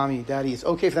 Tati, Mommy, Daddy. It's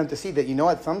okay for them to see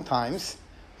that, sometimes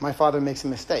my father makes a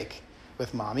mistake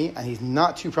with Mommy, and he's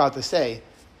not too proud to say,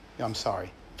 I'm sorry,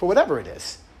 for whatever it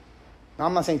is. Now,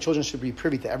 I'm not saying children should be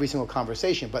privy to every single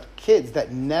conversation, but kids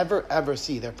that never, ever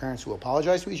see their parents who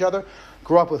apologize to each other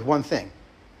grow up with one thing,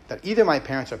 that either my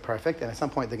parents are perfect, and at some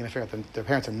point they're going to figure out that their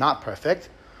parents are not perfect,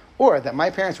 or that my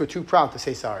parents were too proud to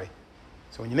say sorry.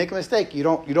 So when you make a mistake, you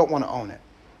don't want to own it.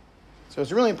 So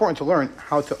it's really important to learn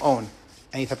how to own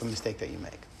any type of mistake that you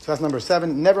make. So that's number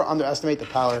 7. Never underestimate the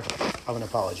power of an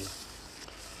apology.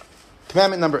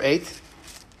 Commandment number 8,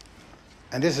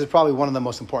 and this is probably one of the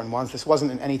most important ones. This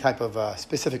wasn't in any type of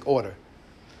specific order.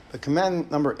 But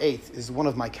commandment number 8 is one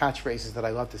of my catchphrases that I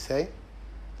love to say,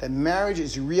 that marriage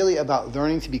is really about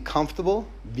learning to be comfortable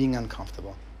being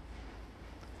uncomfortable.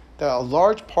 that a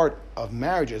large part of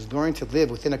marriage is learning to live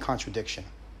within a contradiction.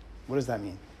 What does that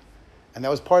mean? And that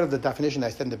was part of the definition that I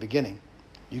said in the beginning.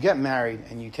 You get married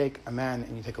and you take a man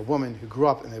and you take a woman who grew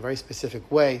up in a very specific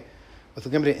way with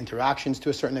limited interactions to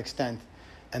a certain extent,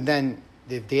 and then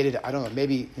they've dated, I don't know,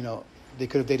 maybe, they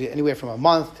could have dated anywhere from a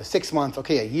month to 6 months,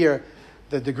 okay, a year.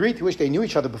 The degree to which they knew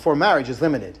each other before marriage is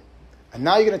limited. And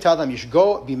now you're going to tell them you should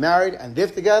go be married and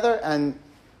live together and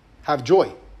have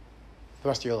joy the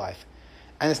rest of your life.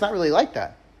 And it's not really like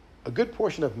that. A good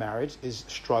portion of marriage is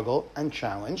struggle and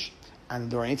challenge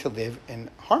and learning to live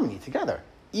in harmony together,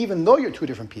 even though you're two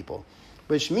different people,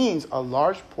 which means a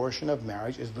large portion of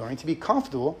marriage is learning to be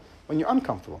comfortable when you're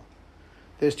uncomfortable.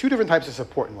 There's two different types of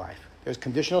support in life. There's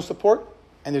conditional support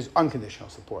and there's unconditional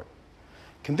support.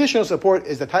 Conditional support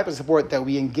is the type of support that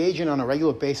we engage in on a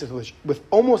regular basis with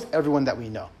almost everyone that we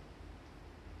know.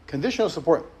 Conditional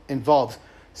support involves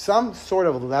some sort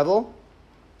of level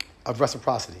of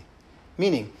reciprocity,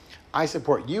 meaning I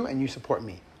support you and you support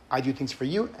me. I do things for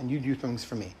you and you do things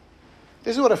for me.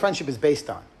 This is what a friendship is based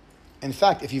on. In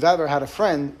fact, if you've ever had a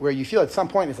friend where you feel at some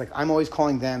point it's like I'm always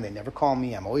calling them, they never call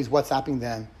me, I'm always WhatsApping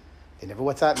them, they never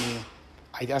WhatsApp me,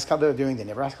 I ask how they're doing, they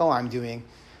never ask how I'm doing,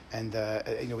 and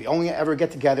we only ever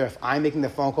get together if I'm making the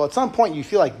phone call. At some point you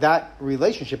feel like that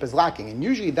relationship is lacking, and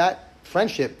usually that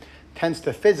friendship tends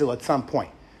to fizzle at some point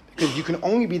because you can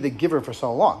only be the giver for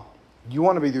so long. You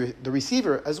want to be the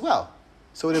receiver as well.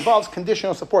 So it involves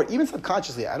conditional support, even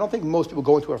subconsciously. I don't think most people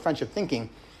go into a friendship thinking,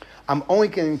 I'm only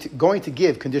going to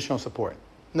give conditional support.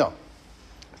 No.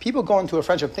 People go into a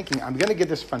friendship thinking, I'm going to give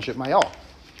this friendship my all.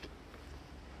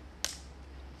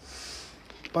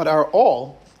 But our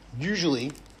all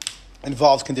usually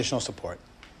involves conditional support.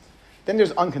 Then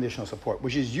there's unconditional support,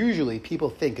 which is usually people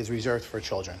think is reserved for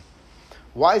children.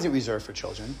 Why is it reserved for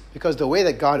children? Because the way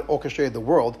that God orchestrated the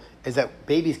world is that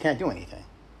babies can't do anything.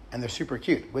 And they're super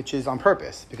cute, which is on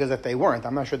purpose. Because if they weren't,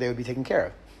 I'm not sure they would be taken care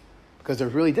of. Because they're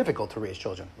really difficult to raise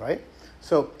children, right?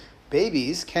 So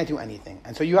babies can't do anything.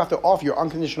 And so you have to offer your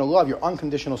unconditional love, your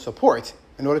unconditional support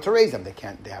in order to raise them.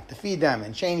 They have to feed them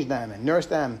and change them and nurse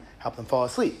them, help them fall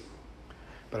asleep.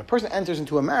 But a person enters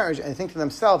into a marriage and they think to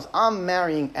themselves, I'm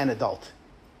marrying an adult.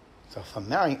 So if I'm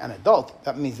marrying an adult,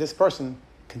 that means this person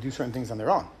can do certain things on their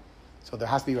own. So there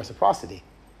has to be reciprocity.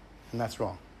 And that's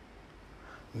wrong.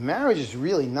 Marriage is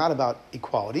really not about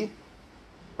equality,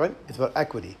 right? It's about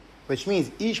equity, which means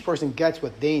each person gets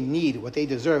what they need, what they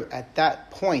deserve at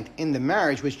that point in the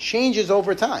marriage, which changes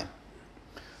over time.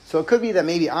 So it could be that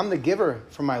maybe I'm the giver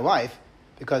for my wife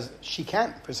because she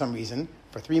can't, for some reason,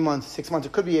 for 3 months, 6 months,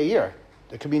 it could be a year.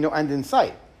 There could be no end in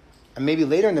sight. And maybe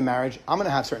later in the marriage, I'm going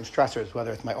to have certain stressors,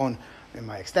 whether it's my own, in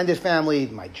my extended family,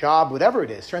 my job, whatever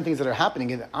it is, certain things that are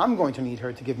happening, and I'm going to need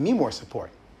her to give me more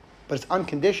support. But it's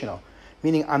unconditional,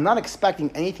 meaning I'm not expecting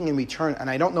anything in return, and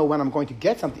I don't know when I'm going to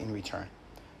get something in return.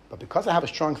 But because I have a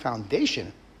strong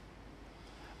foundation,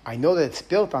 I know that it's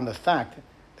built on the fact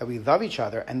that we love each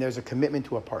other and there's a commitment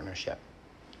to a partnership.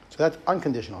 So that's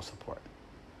unconditional support.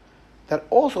 That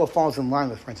also falls in line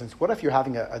with, for instance, what if you're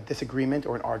having a disagreement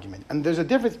or an argument? And there's a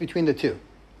difference between the two.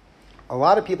 A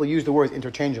lot of people use the words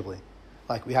interchangeably.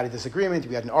 Like we had a disagreement,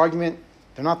 we had an argument.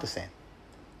 They're not the same.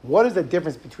 What is the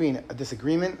difference between a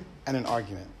disagreement and an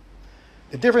argument?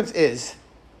 The difference is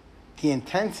the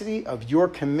intensity of your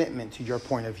commitment to your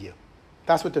point of view.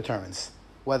 That's what determines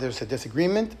whether it's a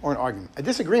disagreement or an argument. A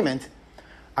disagreement,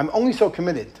 I'm only so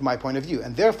committed to my point of view,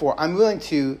 and therefore I'm willing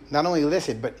to not only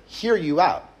listen, but hear you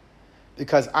out.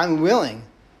 Because I'm willing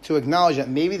to acknowledge that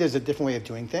maybe there's a different way of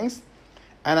doing things,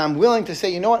 and I'm willing to say,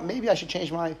 you know what, maybe I should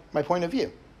change my point of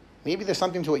view. Maybe there's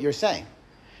something to what you're saying.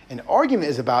 An argument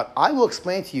is about, I will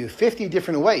explain to you 50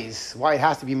 different ways why it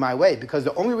has to be my way, because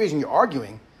the only reason you're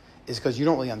arguing is because you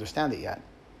don't really understand it yet.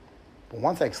 But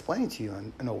once I explain it to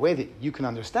you in a way that you can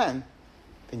understand,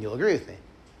 then you'll agree with me,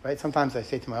 right? Sometimes I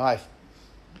say to my wife,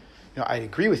 I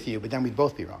agree with you, but then we'd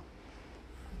both be wrong.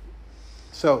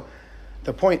 So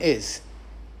the point is,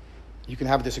 you can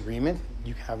have a disagreement,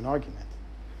 you can have an argument.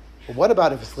 But what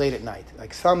about if it's late at night?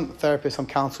 Like some therapists, some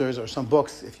counselors, or some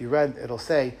books, if you read, it'll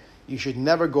say, you should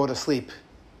never go to sleep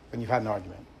when you've had an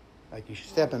argument. Like you should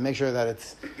stay up and make sure that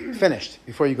it's finished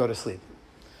before you go to sleep.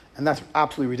 And that's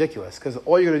absolutely ridiculous, because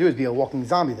all you're going to do is be a walking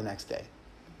zombie the next day.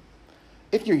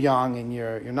 If you're young and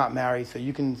you're not married, so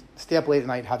you can stay up late at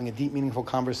night having a deep, meaningful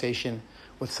conversation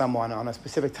with someone on a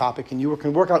specific topic, and you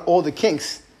can work out all the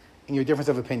kinks in your difference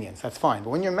of opinions. That's fine.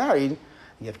 But when you're married,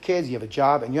 you have kids, you have a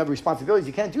job, and you have responsibilities,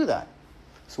 you can't do that.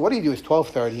 So what do? It's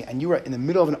 12:30, and you are in the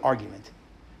middle of an argument.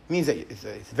 It means that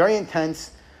it's very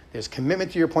intense, there's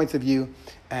commitment to your points of view,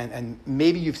 and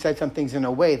maybe you've said some things in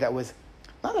a way that was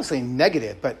not necessarily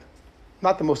negative, but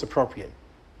not the most appropriate.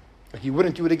 Like you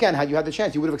wouldn't do it again had you had the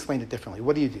chance. You would have explained it differently.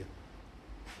 What do?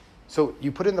 So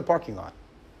you put it in the parking lot.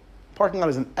 Parking lot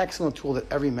is an excellent tool that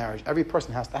every marriage, every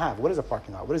person has to have. What is a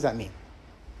parking lot? What does that mean?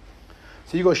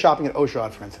 So you go shopping at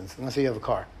Oshrod, for instance, and let's say you have a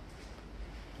car.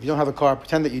 If you don't have a car,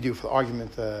 pretend that you do for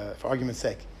argument's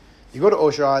sake. You go to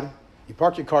Oshrod, you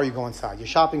park your car, you go inside. You're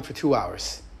shopping for 2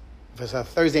 hours. If it's a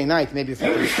Thursday night, maybe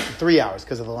for 3 hours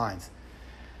because of the lines.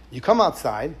 You come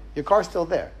outside, your car's still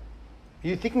there. Are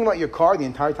you thinking about your car the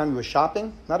entire time you were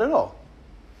shopping? Not at all.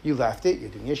 You left it, you're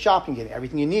doing your shopping, getting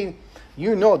everything you need.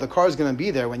 You know the car is going to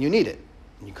be there when you need it.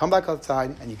 And you come back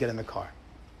outside and you get in the car.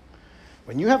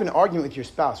 When you have an argument with your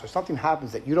spouse or something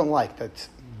happens that you don't like, that's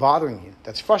bothering you,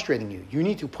 that's frustrating you, you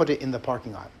need to put it in the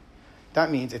parking lot.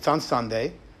 That means it's on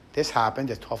Sunday. This happened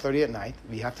at 12:30 at night.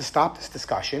 We have to stop this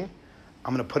discussion.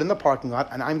 I'm going to put it in the parking lot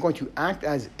and I'm going to act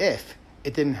as if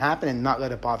it didn't happen and not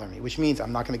let it bother me, which means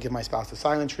I'm not going to give my spouse the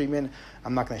silent treatment.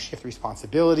 I'm not going to shift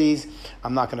responsibilities.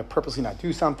 I'm not going to purposely not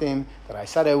do something that I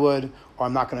said I would, or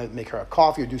I'm not going to make her a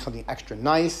coffee or do something extra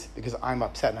nice because I'm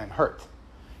upset and I'm hurt.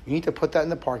 You need to put that in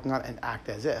the parking lot and act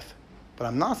as if. But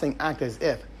I'm not saying act as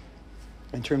if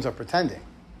in terms of pretending.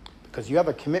 Because you have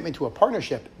a commitment to a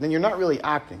partnership, then you're not really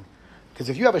acting. Because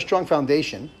if you have a strong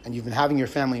foundation and you've been having your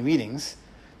family meetings,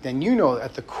 then you know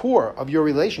at the core of your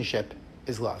relationship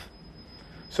is love.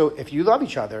 So if you love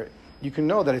each other, you can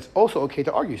know that it's also okay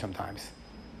to argue sometimes.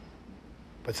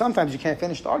 But sometimes you can't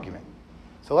finish the argument.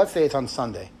 So let's say it's on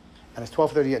Sunday, and it's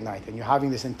 12:30 at night, and you're having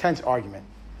this intense argument.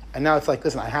 And now it's like,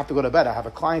 listen, I have to go to bed. I have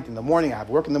a client in the morning. I have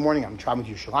work in the morning. I'm traveling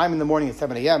to Yerushalayim in the morning at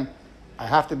 7 a.m. I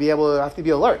have to be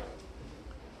alert.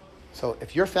 So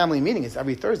if your family meeting is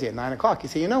every Thursday at 9 o'clock, you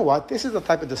say, you know what? This is the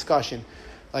type of discussion.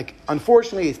 Like,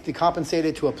 unfortunately, it's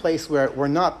decompensated to a place where we're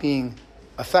not being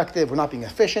effective. We're not being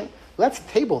efficient. Let's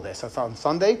table this. That's on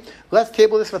Sunday. Let's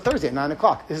table this for Thursday at 9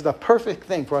 o'clock. This is the perfect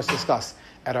thing for us to discuss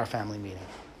at our family meeting.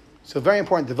 So very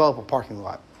important, develop a parking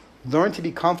lot. Learn to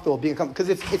be comfortable being because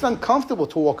it's uncomfortable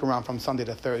to walk around from Sunday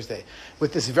to Thursday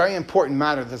with this very important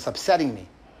matter that's upsetting me,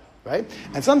 right?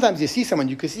 And sometimes you see someone,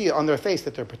 you can see on their face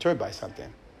that they're perturbed by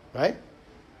something, right?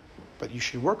 But you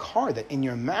should work hard that in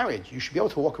your marriage, you should be able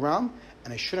to walk around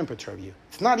and it shouldn't perturb you.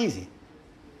 It's not easy.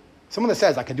 Someone that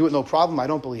says, I can do it no problem, I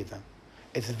don't believe them.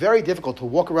 It's very difficult to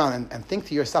walk around and think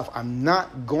to yourself, I'm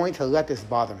not going to let this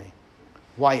bother me.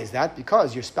 Why is that?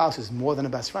 Because your spouse is more than a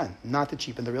best friend, not to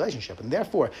cheapen the relationship. And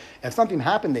therefore, if something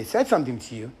happened, they said something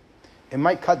to you, it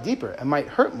might cut deeper, it might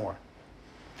hurt more.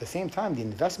 At the same time, the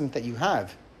investment that you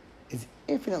have is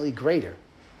infinitely greater.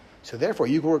 So therefore,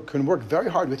 you can work very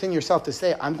hard within yourself to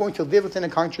say, I'm going to live within a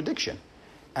contradiction.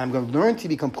 And I'm going to learn to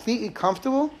be completely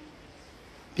comfortable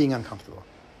being uncomfortable.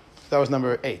 So that was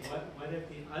number 8. What if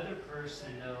the other person,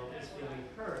 though, is feeling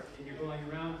hurt, and you're going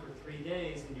around for 3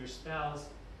 days, and your spouse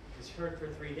is hurt for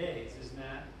 3 days? Isn't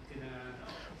that going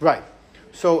to... Right.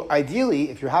 So ideally,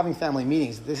 if you're having family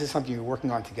meetings, this is something you're working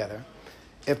on together.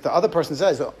 If the other person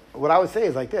says, what I would say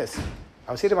is like this.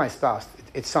 I would say to my spouse,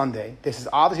 it's Sunday. This is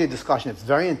obviously a discussion. It's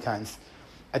very intense.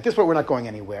 At this point, we're not going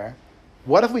anywhere.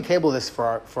 What if we table this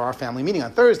for our family meeting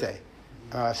on Thursday?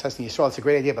 Says to Yisrael, it's a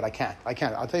great idea, but I can't.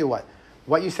 I'll tell you what.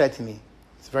 What you said to me,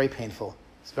 it's very painful.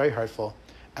 It's very hurtful.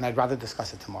 And I'd rather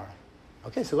discuss it tomorrow.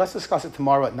 Okay, so let's discuss it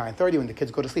tomorrow at 9:30 when the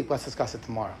kids go to sleep. Let's discuss it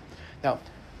tomorrow. Now,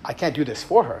 I can't do this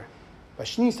for her, but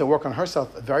she needs to work on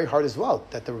herself very hard as well,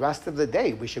 that the rest of the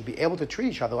day we should be able to treat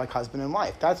each other like husband and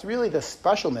wife. That's really the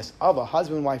specialness of a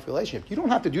husband-wife relationship. You don't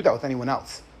have to do that with anyone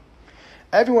else.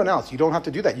 Everyone else, you don't have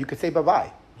to do that. You could say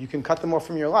bye-bye. You can cut them off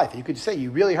from your life. You could say, you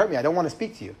really hurt me. I don't want to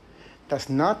speak to you. That's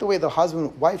not the way the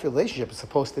husband-wife relationship is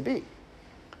supposed to be.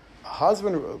 A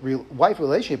husband-wife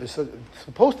relationship is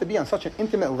supposed to be on such an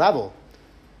intimate level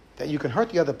that you can hurt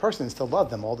the other person and still love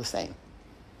them all the same.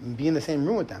 And be in the same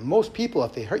room with them. Most people,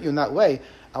 if they hurt you in that way,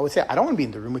 I would say, I don't want to be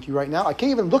in the room with you right now. I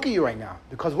can't even look at you right now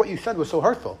because what you said was so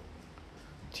hurtful.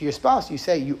 To your spouse, you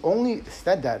say, you only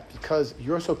said that because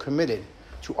you're so committed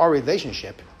to our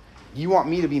relationship. You want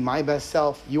me to be my best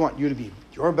self. You want you to be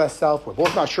your best self. We're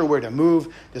both not sure where to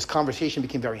move. This conversation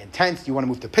became very intense. You want to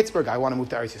move to Pittsburgh. I want to move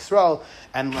to Eretz Yisrael.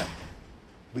 And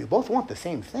we both want the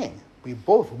same thing. We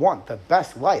both want the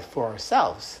best life for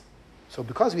ourselves. So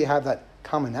because we have that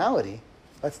commonality,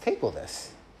 let's table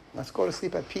this. Let's go to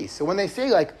sleep at peace. So when they say,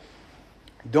 like,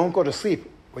 don't go to sleep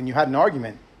when you had an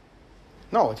argument,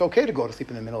 no, it's okay to go to sleep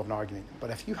in the middle of an argument.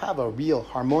 But if you have a real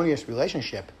harmonious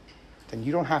relationship, then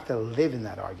you don't have to live in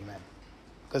that argument.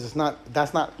 Because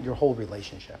that's not your whole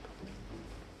relationship.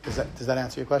 Does that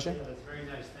answer your question? Yeah, that's very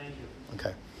nice. Thank you.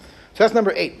 Okay. So that's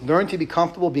number 8. Learn to be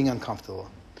comfortable being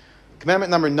uncomfortable. Commandment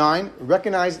number 9,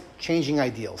 recognize changing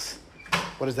ideals.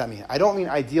 What does that mean? I don't mean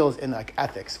ideals in like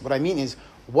ethics. What I mean is,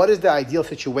 What is the ideal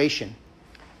situation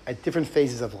at different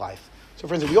phases of life? So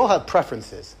for instance, we all have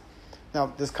preferences.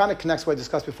 Now, this kind of connects to what I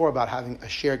discussed before about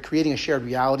creating a shared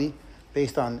reality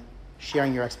based on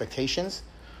sharing your expectations.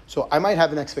 So I might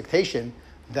have an expectation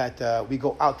that we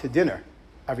go out to dinner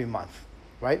every month,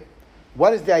 right?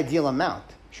 What is the ideal amount?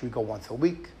 Should we go once a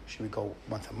week? Should we go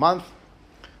once a month?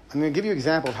 I'm going to give you an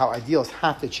example of how ideals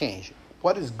have to change.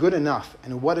 What is good enough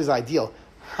and what is ideal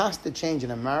has to change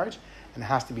in a marriage, and it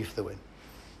has to be fluid.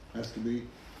 Has to be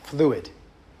fluid.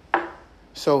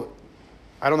 So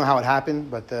I don't know how it happened,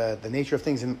 but the nature of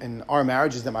things in our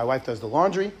marriage is that my wife does the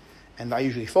laundry, and I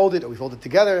usually fold it, or we fold it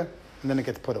together, and then it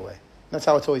gets put away. That's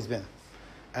how it's always been.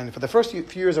 And for the first few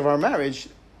years of our marriage,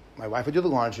 my wife would do the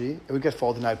laundry, it would get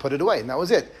folded, and I'd put it away, and that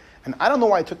was it. And I don't know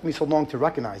why it took me so long to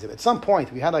recognize it. At some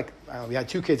point, we had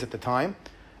 2 kids at the time,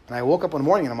 and I woke up one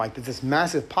morning and I'm like, there's this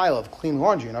massive pile of clean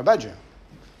laundry in our bedroom.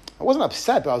 I wasn't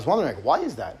upset, but I was wondering, why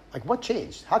is that? What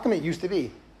changed? How come it used to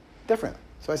be different?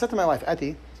 So I said to my wife,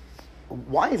 Eti,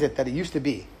 why is it that it used to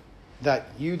be that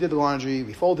you did the laundry,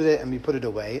 we folded it, and we put it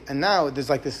away, and now there's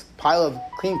this pile of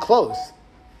clean clothes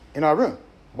in our room?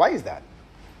 Why is that?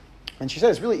 And she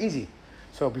said, it's really easy.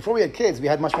 So before we had kids, we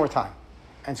had much more time.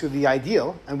 And so the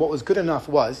ideal, and what was good enough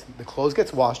was, the clothes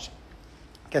gets washed,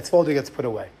 gets folded, gets put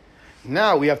away.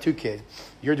 Now we have 2 kids.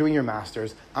 You're doing your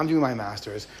master's. I'm doing my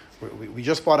master's. We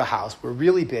just bought a house. We're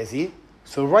really busy.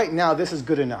 So right now, this is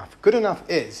good enough. Good enough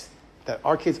is that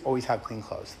our kids always have clean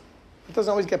clothes. It doesn't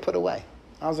always get put away.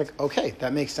 I was like, okay,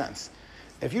 that makes sense.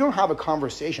 If you don't have a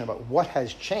conversation about what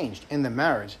has changed in the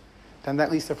marriage, then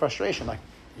that leads to frustration.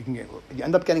 You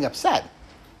end up getting upset.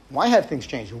 Why have things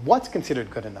changed? What's considered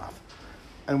good enough?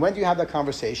 And when do you have that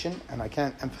conversation? And I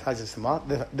can't emphasize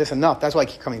this enough. That's why I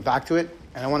keep coming back to it.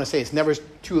 And I want to say it's never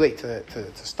too late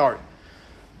to start.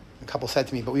 A couple said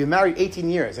to me, but we've been married 18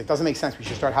 years. It doesn't make sense. We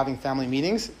should start having family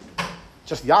meetings.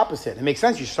 Just the opposite. It makes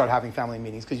sense you should start having family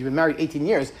meetings because you've been married 18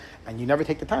 years and you never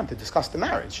take the time to discuss the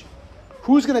marriage.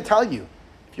 Who's going to tell you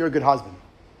if you're a good husband?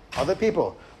 Other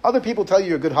people. Other people tell you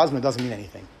you're a good husband. It doesn't mean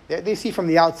anything. They see from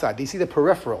the outside. They see the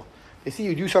peripheral. They see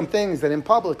you do some things that in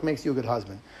public makes you a good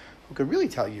husband. Who could really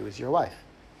tell you is your wife.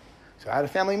 So at a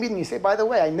family meeting, you say, by the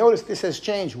way, I noticed this has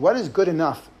changed. What is good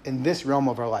enough in this realm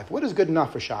of our life? What is good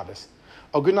enough for Shabbos?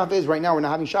 Oh, good enough is right now we're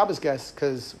not having Shabbos guests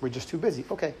because we're just too busy.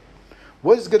 Okay.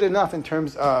 What is good enough in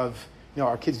terms of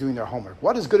our kids doing their homework?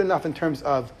 What is good enough in terms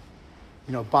of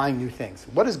buying new things?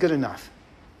 What is good enough?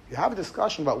 You have a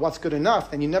discussion about what's good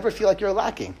enough, then you never feel like you're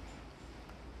lacking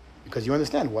because you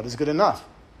understand what is good enough.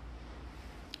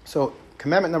 So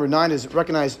commandment number 9 is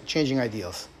recognize changing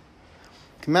ideals.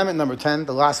 Commandment number 10,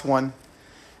 the last one,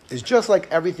 is just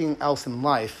like everything else in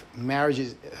life, marriage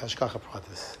is hashgacha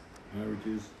pratis. Marriage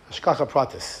is Hashgacha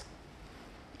pratis.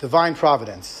 Divine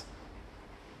providence.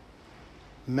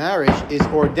 Marriage is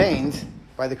ordained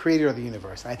by the creator of the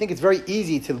universe. And I think it's very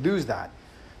easy to lose that.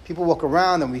 People walk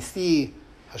around and we see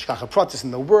hashgacha pratis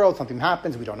in the world, something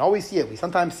happens, we don't always see it, we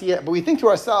sometimes see it, but we think to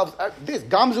ourselves, this,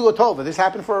 gamzu latova, this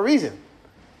happened for a reason.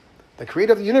 The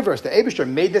creator of the universe, the Eibishter,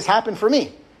 made this happen for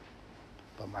me.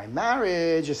 But my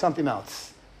marriage is something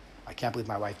else. I can't believe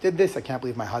my wife did this. I can't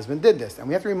believe my husband did this. And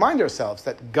we have to remind ourselves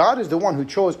that God is the one who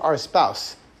chose our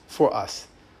spouse for us.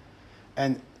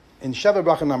 And in Sheva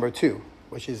Bracha number 2,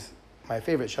 which is my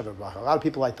favorite Sheva Bracha, a lot of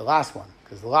people like the last one,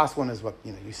 because the last one is what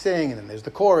you sing, and then there's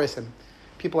the chorus, and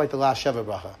people like the last Sheva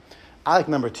Bracha. I like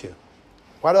number 2.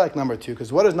 Why do I like number 2?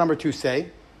 Because what does number 2 say?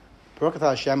 Baruch atah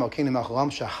Hashem Elokeinu melech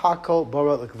haolam shehakol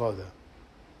bara l'kavodo.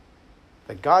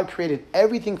 That God created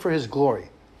everything for His glory.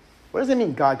 What does it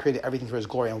mean God created everything for His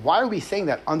glory? And why are we saying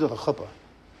that under the chuppah?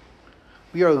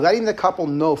 We are letting the couple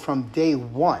know from day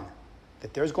one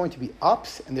that there's going to be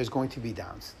ups and there's going to be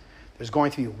downs. There's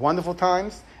going to be wonderful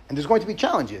times and there's going to be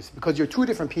challenges because you're 2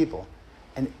 different people.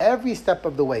 And every step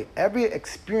of the way, every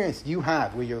experience you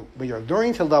have where you're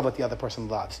learning to love what the other person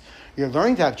loves, you're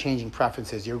learning to have changing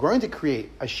preferences, you're going to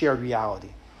create a shared reality.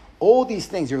 All these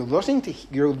things you're learning to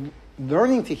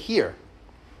hear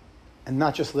and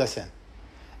not just listen.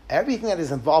 Everything that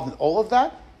is involved in all of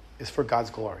that is for God's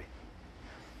glory.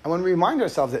 And when we remind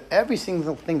ourselves that every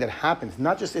single thing that happens,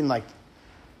 not just in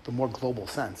the more global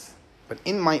sense, but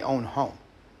in my own home,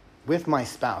 with my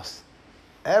spouse,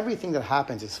 everything that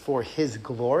happens is for His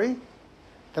glory,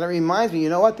 then it reminds me, you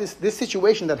know what, this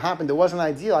situation that happened, it wasn't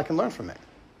ideal, I can learn from it.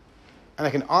 And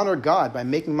I can honor God by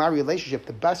making my relationship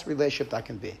the best relationship that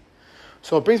can be.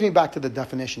 So it brings me back to the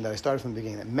definition that I started from the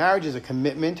beginning, that marriage is a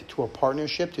commitment to a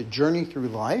partnership to journey through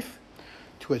life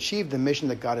to achieve the mission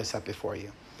that God has set before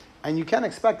you. And you can't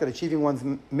expect that achieving one's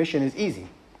mission is easy.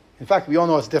 In fact, we all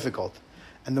know it's difficult.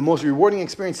 And the most rewarding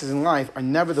experiences in life are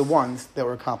never the ones that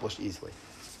were accomplished easily.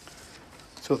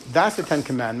 So So that's the 10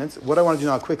 Commandments. What I want to do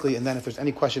now quickly, and then if there's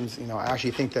any questions, I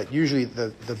actually think that usually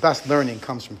the best learning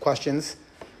comes from questions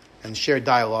and shared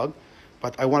dialogue.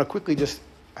 But I want to quickly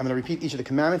I'm going to repeat each of the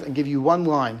commandments and give you one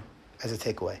line as a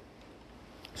takeaway.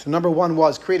 So number 1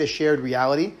 was create a shared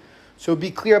reality. So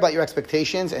be clear about your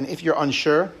expectations, and if you're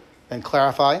unsure, then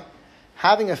clarify.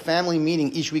 Having a family meeting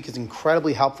each week is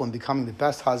incredibly helpful in becoming the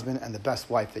best husband and the best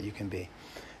wife that you can be.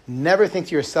 Never think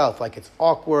to yourself like it's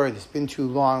awkward, it's been too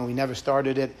long, we never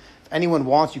started it. If anyone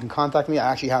wants, you can contact me.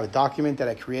 I actually have a document that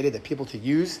I created that people to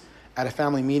use at a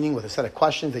family meeting with a set of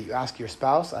questions that you ask your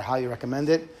spouse. I highly recommend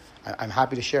it. I'm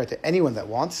happy to share it to anyone that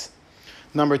wants.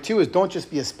 Number 2 is don't just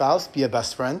be a spouse, be a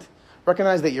best friend.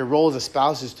 Recognize that your role as a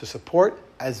spouse is to support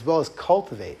as well as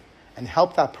cultivate and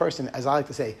help that person, as I like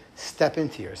to say, step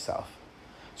into yourself.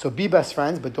 So be best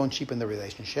friends, but don't cheapen the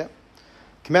relationship.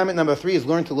 Commandment number 3 is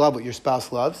learn to love what your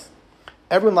spouse loves.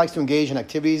 Everyone likes to engage in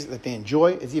activities that they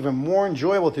enjoy. It's even more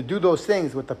enjoyable to do those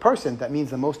things with the person that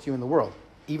means the most to you in the world,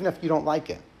 even if you don't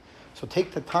like it. So take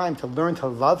the time to learn to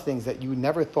love things that you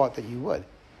never thought that you would,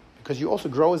 because you also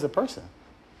grow as a person.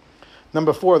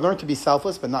 Number 4, learn to be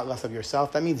selfless, but not less of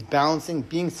yourself. That means balancing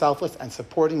being selfless and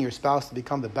supporting your spouse to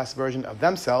become the best version of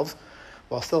themselves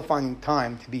while still finding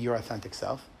time to be your authentic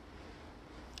self.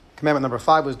 Commandment number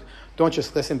 5 was don't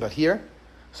just listen, but hear.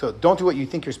 So don't do what you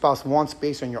think your spouse wants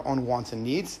based on your own wants and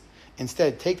needs.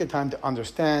 Instead, take the time to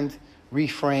understand,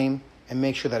 reframe, and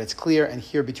make sure that it's clear and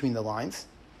hear between the lines.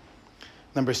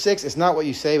 Number 6, it's not what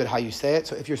you say, but how you say it.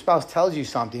 So if your spouse tells you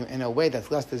something in a way that's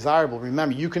less desirable,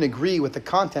 remember, you can agree with the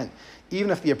content,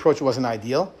 even if the approach wasn't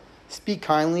ideal. Speak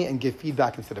kindly and give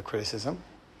feedback instead of criticism.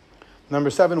 Number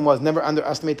 7 was never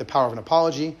underestimate the power of an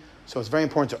apology. So it's very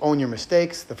important to own your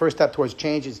mistakes. The first step towards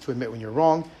change is to admit when you're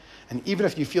wrong. And even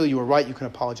if you feel you were right, you can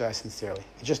apologize sincerely.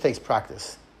 It just takes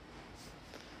practice.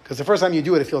 Because the first time you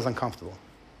do it, it feels uncomfortable.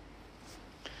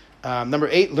 Number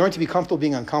 8, learn to be comfortable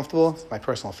being uncomfortable. It's my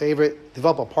personal favorite.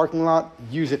 Develop a parking lot.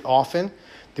 Use it often.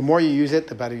 The more you use it,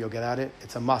 the better you'll get at it.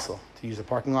 It's a muscle to use a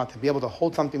parking lot, to be able to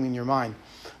hold something in your mind.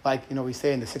 Like, we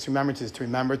say in the 6 remembrances, to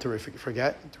remember, to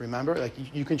forget, to remember. Like,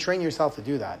 you can train yourself to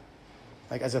do that.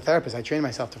 Like, as a therapist, I train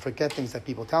myself to forget things that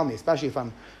people tell me, especially if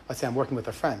let's say I'm working with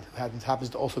a friend who happens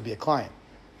to also be a client.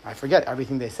 I forget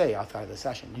everything they say outside of the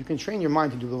session. You can train your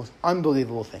mind to do those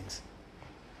unbelievable things.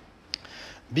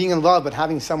 Being in love but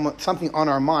having something on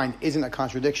our mind isn't a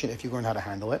contradiction if you learn how to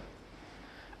handle it.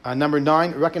 Number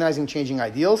 9, recognizing changing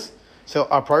ideals. So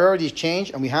our priorities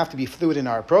change and we have to be fluid in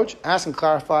our approach. Ask and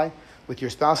clarify with your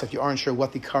spouse if you aren't sure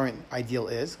what the current ideal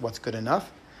is, what's good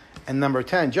enough. And number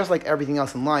 10, just like everything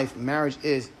else in life, marriage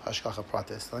is hashgacha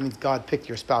pratis. So that means God picked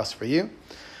your spouse for you.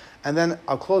 And then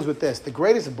I'll close with this. The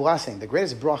greatest blessing, the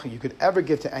greatest bracha you could ever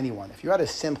give to anyone, if you're at a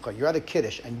simcha, you're at a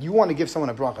kiddush, and you want to give someone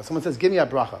a bracha, someone says, give me a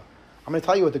bracha. I'm going to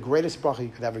tell you what the greatest bracha you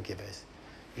could ever give is.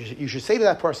 You should say to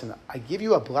that person, I give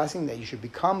you a blessing that you should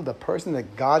become the person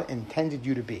that God intended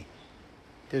you to be.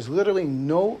 There's literally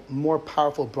no more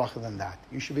powerful bracha than that.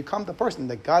 You should become the person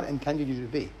that God intended you to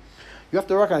be. You have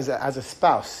to recognize that as a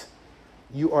spouse,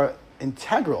 you are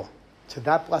integral to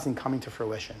that blessing coming to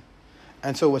fruition.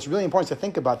 And so what's really important is to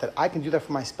think about that I can do that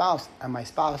for my spouse, and my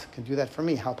spouse can do that for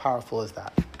me. How powerful is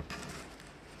that?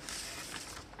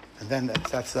 And then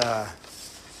that's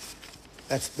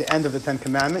the end of the 10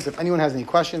 Commandments. If anyone has any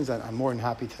questions, I'm more than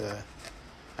happy to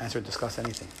answer or discuss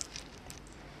anything.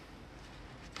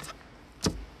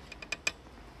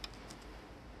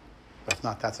 But if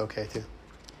not, that's okay too.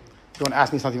 If you want to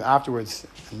ask me something afterwards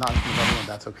and not in front of everyone,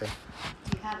 that's okay.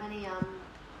 Do you have any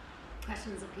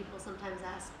questions that people sometimes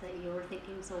ask that you were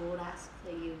thinking someone would ask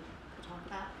that you could talk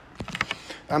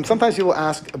about? Sometimes people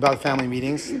ask about family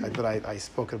meetings, but I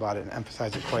spoke about it and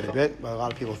emphasized it quite a bit. But a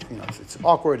lot of people, it's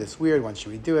awkward, it's weird. When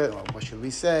should we do it? Or what should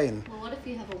we say? And well, what if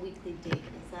you have a weekly date?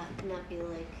 Can that be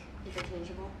like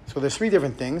interchangeable? So there's 3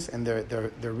 different things, and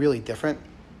they're really different.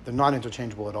 They're not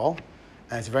interchangeable at all,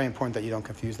 and it's very important that you don't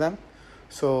confuse them.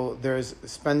 So there's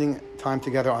spending time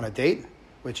together on a date,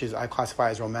 which is I classify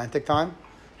as romantic time.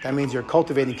 That means you're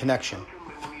cultivating connection.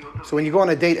 So when you go on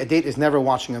a date is never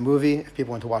watching a movie. If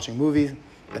people into watching movies,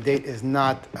 a date is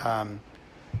not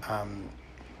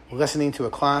listening to a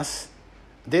class.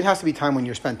 A date has to be time when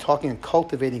you're spent talking and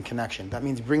cultivating connection. That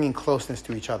means bringing closeness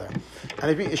to each other.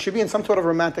 And it should be in some sort of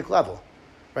romantic level,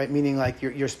 right? Meaning like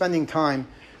you're spending time,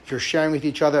 you're sharing with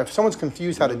each other. If someone's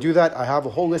confused how to do that, I have a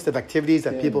whole list of activities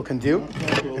that people can do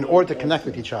in order to connect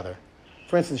with each other.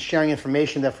 For instance, sharing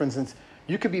information that, for instance,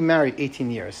 you could be married 18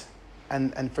 years.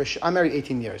 And I'm married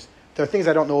 18 years. There are things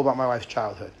I don't know about my wife's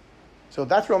childhood. So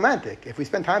that's romantic. If we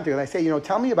spend time together, I say,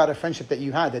 tell me about a friendship that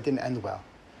you had that didn't end well.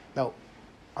 Now,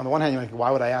 on the one hand, you're like,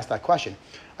 why would I ask that question?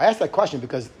 I asked that question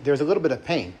because there's a little bit of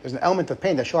pain. There's an element of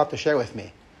pain that she'll have to share with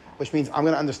me, which means I'm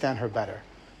going to understand her better,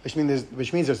 which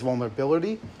means there's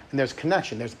vulnerability and there's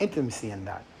connection. There's intimacy in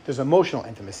that. There's emotional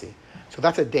intimacy. So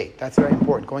that's a date. That's very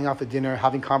important. Going out for dinner,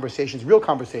 having conversations, real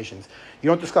conversations. You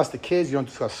don't discuss the kids. You don't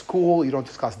discuss school. You don't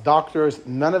discuss doctors.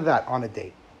 None of that on a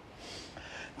date.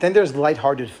 Then there's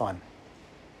lighthearted fun.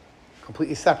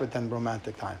 Completely separate than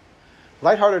romantic time.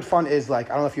 Lighthearted fun is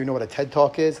like, I don't know if you know what a TED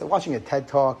Talk is. Watching a TED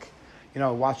Talk,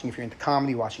 watching if you're into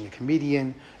comedy, watching a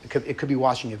comedian. It could be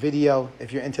watching a video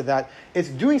if you're into that. It's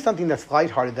doing something that's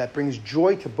lighthearted, that brings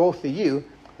joy to both of you.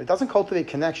 It doesn't cultivate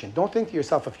connection. Don't think to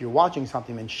yourself if you're watching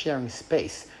something and sharing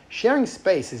space. Sharing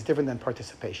space is different than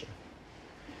participation.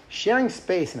 Sharing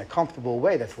space in a comfortable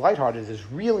way that's lighthearted is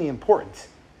really important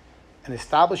and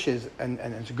establishes and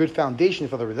it's a good foundation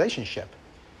for the relationship.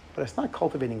 But it's not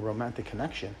cultivating romantic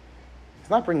connection. It's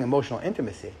not bringing emotional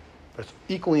intimacy, but it's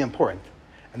equally important.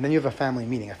 And then you have a family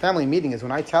meeting. A family meeting is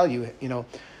when I tell you,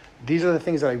 these are the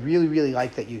things that I really, really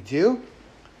like that you do.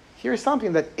 Here's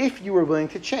something that if you were willing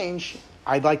to change,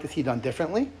 I'd like to see done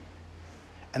differently.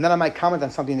 And then I might comment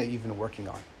on something that you've been working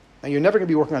on. Now, you're never going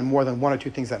to be working on more than one or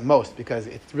two things at most because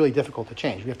it's really difficult to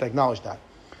change. We have to acknowledge that.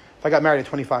 If I got married at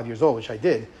 25 years old, which I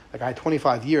did, I had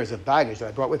 25 years of baggage that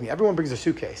I brought with me. Everyone brings a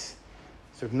suitcase.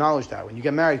 So acknowledge that. When you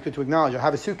get married, it's good to acknowledge. I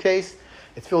have a suitcase.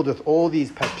 It's filled with all these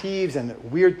pet peeves and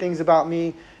weird things about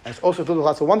me. And it's also filled with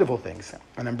lots of wonderful things.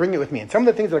 And I'm bringing it with me. And some of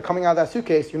the things that are coming out of that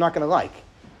suitcase, you're not going to like.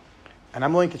 And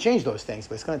I'm willing to change those things,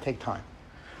 but it's going to take time.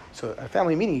 So at a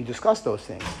family meeting, you discuss those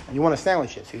things, and you want to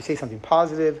sandwich it. So you say something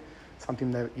positive,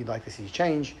 something that you'd like to see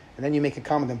change, and then you make a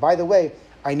comment. And by the way,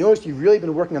 I noticed you've really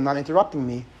been working on not interrupting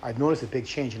me. I've noticed a big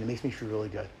change, and it makes me feel really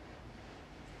good.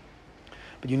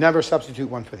 But you never substitute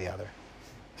one for the other.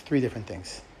 It's three different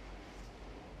things.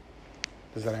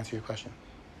 Does that answer your question?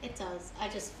 It does. I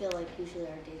just feel like usually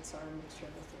our dates are a mixture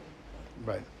of the three.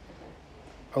 Right.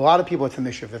 Okay. A lot of people, it's a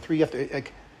mixture of the three. You have to,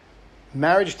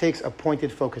 marriage takes a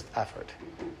pointed, focused effort.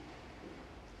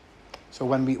 So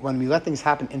when we let things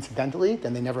happen incidentally,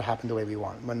 then they never happen the way we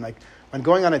want. When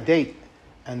going on a date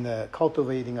and the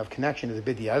cultivating of connection is a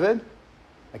b'diavad,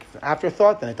 like it's an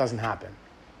afterthought, then it doesn't happen.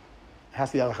 It has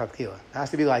to be al-chatchila. It has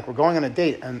to be like we're going on a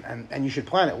date and you should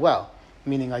plan it well.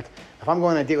 Meaning like if I'm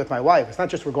going on a date with my wife, it's not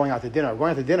just we're going out to dinner. We're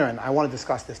going out to dinner and I want to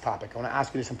discuss this topic. I want to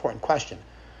ask you this important question.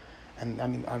 And I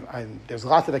mean, there's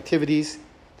lots of activities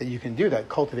that you can do that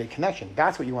cultivate connection.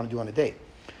 That's what you want to do on a date.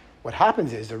 What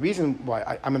happens is the reason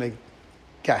why I'm going to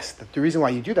guess that the reason why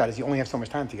you do that is you only have so much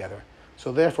time together.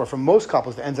 So therefore, for most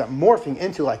couples, it ends up morphing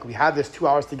into like, we have this 2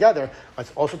 hours together.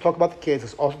 Let's also talk about the kids.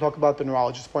 Let's also talk about the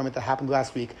neurologist appointment that happened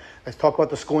last week. Let's talk about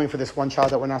the schooling for this one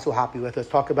child that we're not so happy with. Let's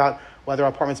talk about whether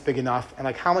our apartment's big enough. And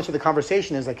like how much of the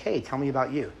conversation is like, hey, tell me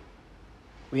about you.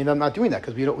 We end up not doing that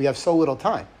because we have so little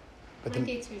time. But My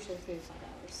dates are usually 3 to 5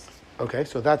 hours. Okay,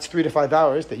 so that's 3 to 5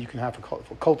 hours that you can have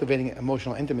for cultivating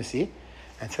emotional intimacy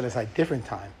and set aside different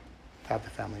time to have the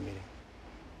family meeting.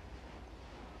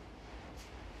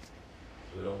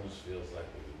 So it almost feels like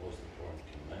the most important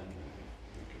commandment,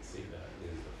 if you could say that,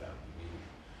 is the family meeting,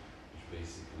 which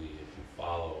basically, if you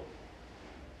follow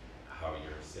how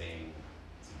you're saying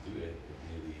to do it, it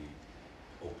really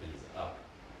opens up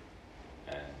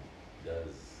and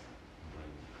does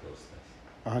bring closeness.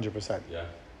 100%. Yeah?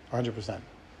 100%.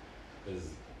 Because,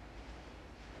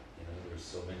 there's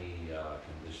so many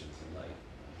conditions in life.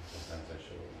 Sometimes I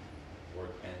show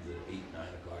work ends at 8, 9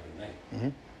 o'clock at night. Mm-hmm.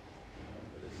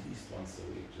 But at least once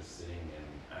a week, just sitting and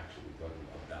actually talking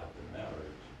about the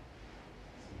marriage,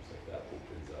 seems like that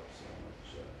opens up so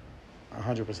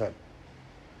much.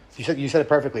 100%. You said it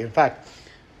perfectly. In fact,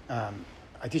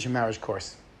 I teach a marriage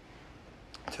course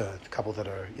to couples that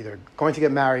are either going to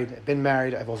get married, been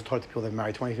married. I've also taught it to people that have been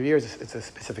married 23 years.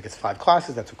 It's 5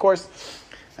 classes. That's a course.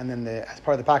 And then as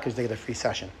part of the package, they get a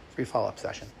free follow-up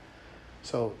session.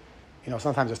 So,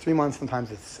 sometimes it's 3 months,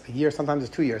 sometimes it's a year, sometimes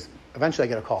it's 2 years. Eventually I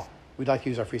get a call. We'd like to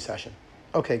use our free session.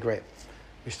 Okay, great.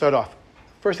 We start off.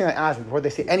 First thing I ask them before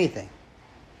they say anything,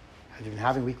 have you been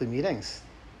having weekly meetings?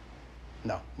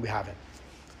 No, we haven't.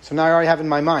 So now I already have in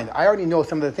my mind. I already know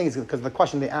some of the things because of the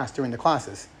question they asked during the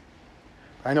classes.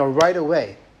 I know right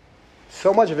away,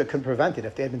 so much of it could prevent it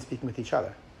if they had been speaking with each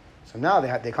other. So now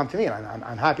they come to me and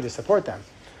I'm happy to support them.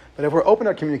 But if we're open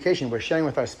our communication, we're sharing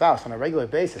with our spouse on a regular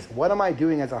basis, what am I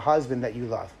doing as a husband that you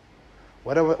love?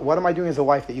 What am I doing as a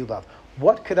wife that you love?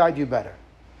 What could I do better?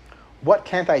 What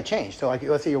can't I change? So like,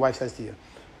 let's say your wife says to you,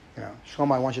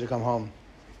 Shlomo, I want you to come home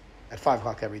at 5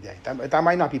 o'clock every day. That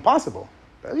might not be possible,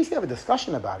 but at least you have a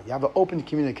discussion about it. You have an open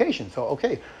communication. So,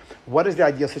 okay, what is the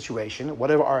ideal situation? What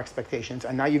are our expectations?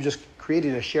 And now you've just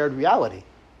created a shared reality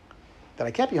that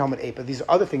I can't be home at 8, but these are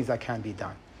other things that can be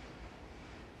done.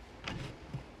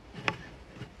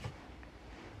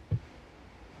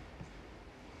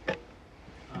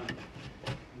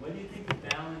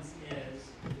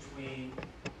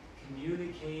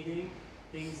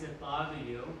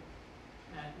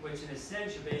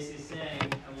 sense, you're basically saying,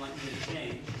 I want you to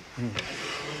change, as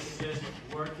opposed to just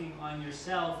working on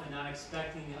yourself and not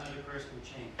expecting the other person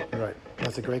to change. Right.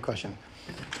 That's a great question.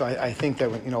 So I think that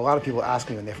when, a lot of people ask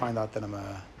me when they find out that I'm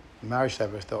a marriage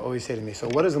therapist, they'll always say to me, so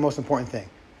what is the most important thing?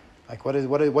 Like, what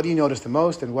do you notice the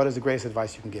most, and what is the greatest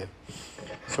advice you can give?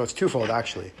 So it's twofold,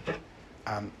 actually.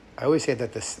 I always say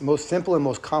that the most simple and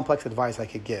most complex advice I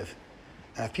could give,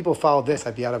 and if people followed this,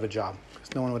 I'd be out of a job,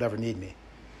 because no one would ever need me.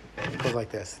 It goes like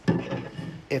this.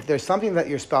 If there's something that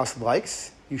your spouse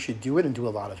likes, you should do it and do a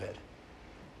lot of it.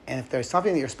 And if there's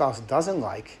something that your spouse doesn't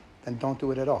like, then don't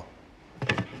do it at all.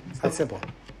 It's that simple.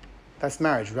 That's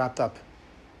marriage wrapped up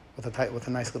with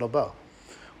a nice little bow.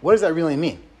 What does that really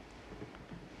mean?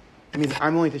 It means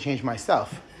I'm willing to change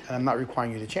myself, and I'm not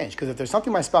requiring you to change. Because if there's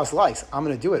something my spouse likes, I'm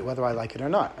going to do it whether I like it or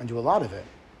not, and do a lot of it.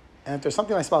 And if there's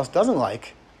something my spouse doesn't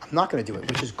like, I'm not going to do it,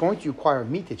 which is going to require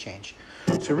me to change.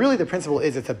 So really the principle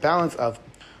is it's a balance of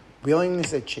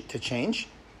willingness to change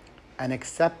and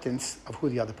acceptance of who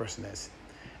the other person is.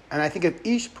 And I think if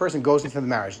each person goes into the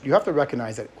marriage, you have to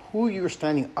recognize that who you're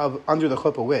standing under the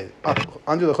chuppah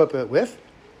with,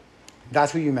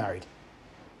 that's who you married.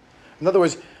 In other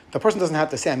words, the person doesn't have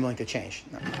to say, I'm willing to change.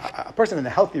 A person in a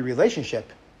healthy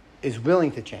relationship is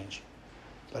willing to change.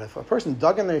 But if a person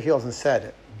dug in their heels and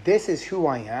said, this is who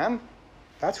I am,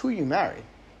 that's who you married.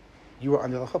 You are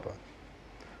under the chuppah.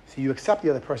 So you accept the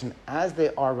other person as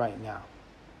they are right now.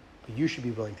 But you should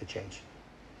be willing to change.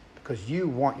 Because you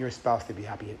want your spouse to be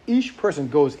happy. If each person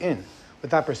goes in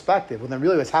with that perspective, well, then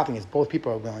really what's happening is both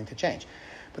people are willing to change.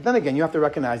 But then again, you have to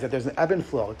recognize that there's an ebb and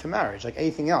flow to marriage, like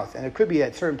anything else. And it could be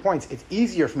at certain points, it's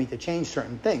easier for me to change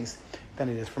certain things than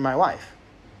it is for my wife.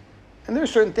 And there are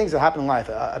certain things that happen in life,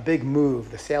 a big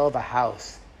move, the sale of a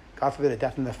house, God forbid, a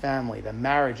death in the family, the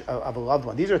marriage of a loved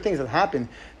one. These are things that happen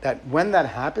that when that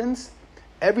happens,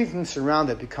 everything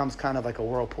surrounding it becomes kind of like a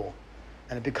whirlpool.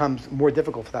 And it becomes more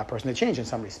difficult for that person to change in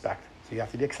some respect. So you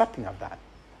have to be accepting of that.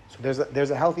 So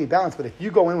there's a healthy balance. But if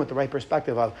you go in with the right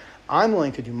perspective of, I'm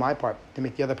willing to do my part to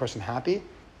make the other person happy,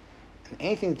 and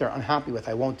anything that they're unhappy with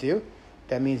I won't do,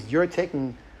 that means you're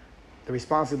taking the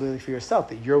responsibility for yourself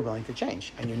that you're willing to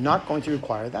change. And you're not going to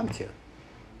require them to.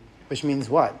 Which means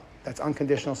what? That's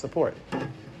unconditional support.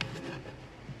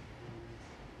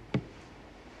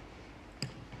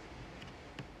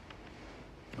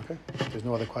 Okay, if there's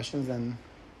no other questions, then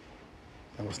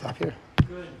we'll stop here.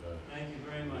 Good. Thank you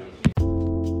very much.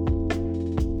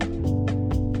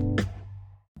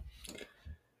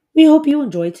 We hope you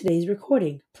enjoyed today's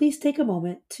recording. Please take a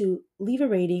moment to leave a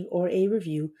rating or a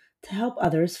review to help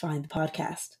others find the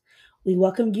podcast. We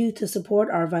welcome you to support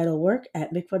our vital work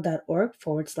at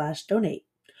mikvah.org/donate.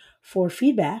 For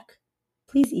feedback,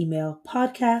 please email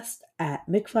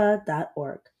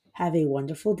podcast@mikvah.org. Have a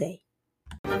wonderful day.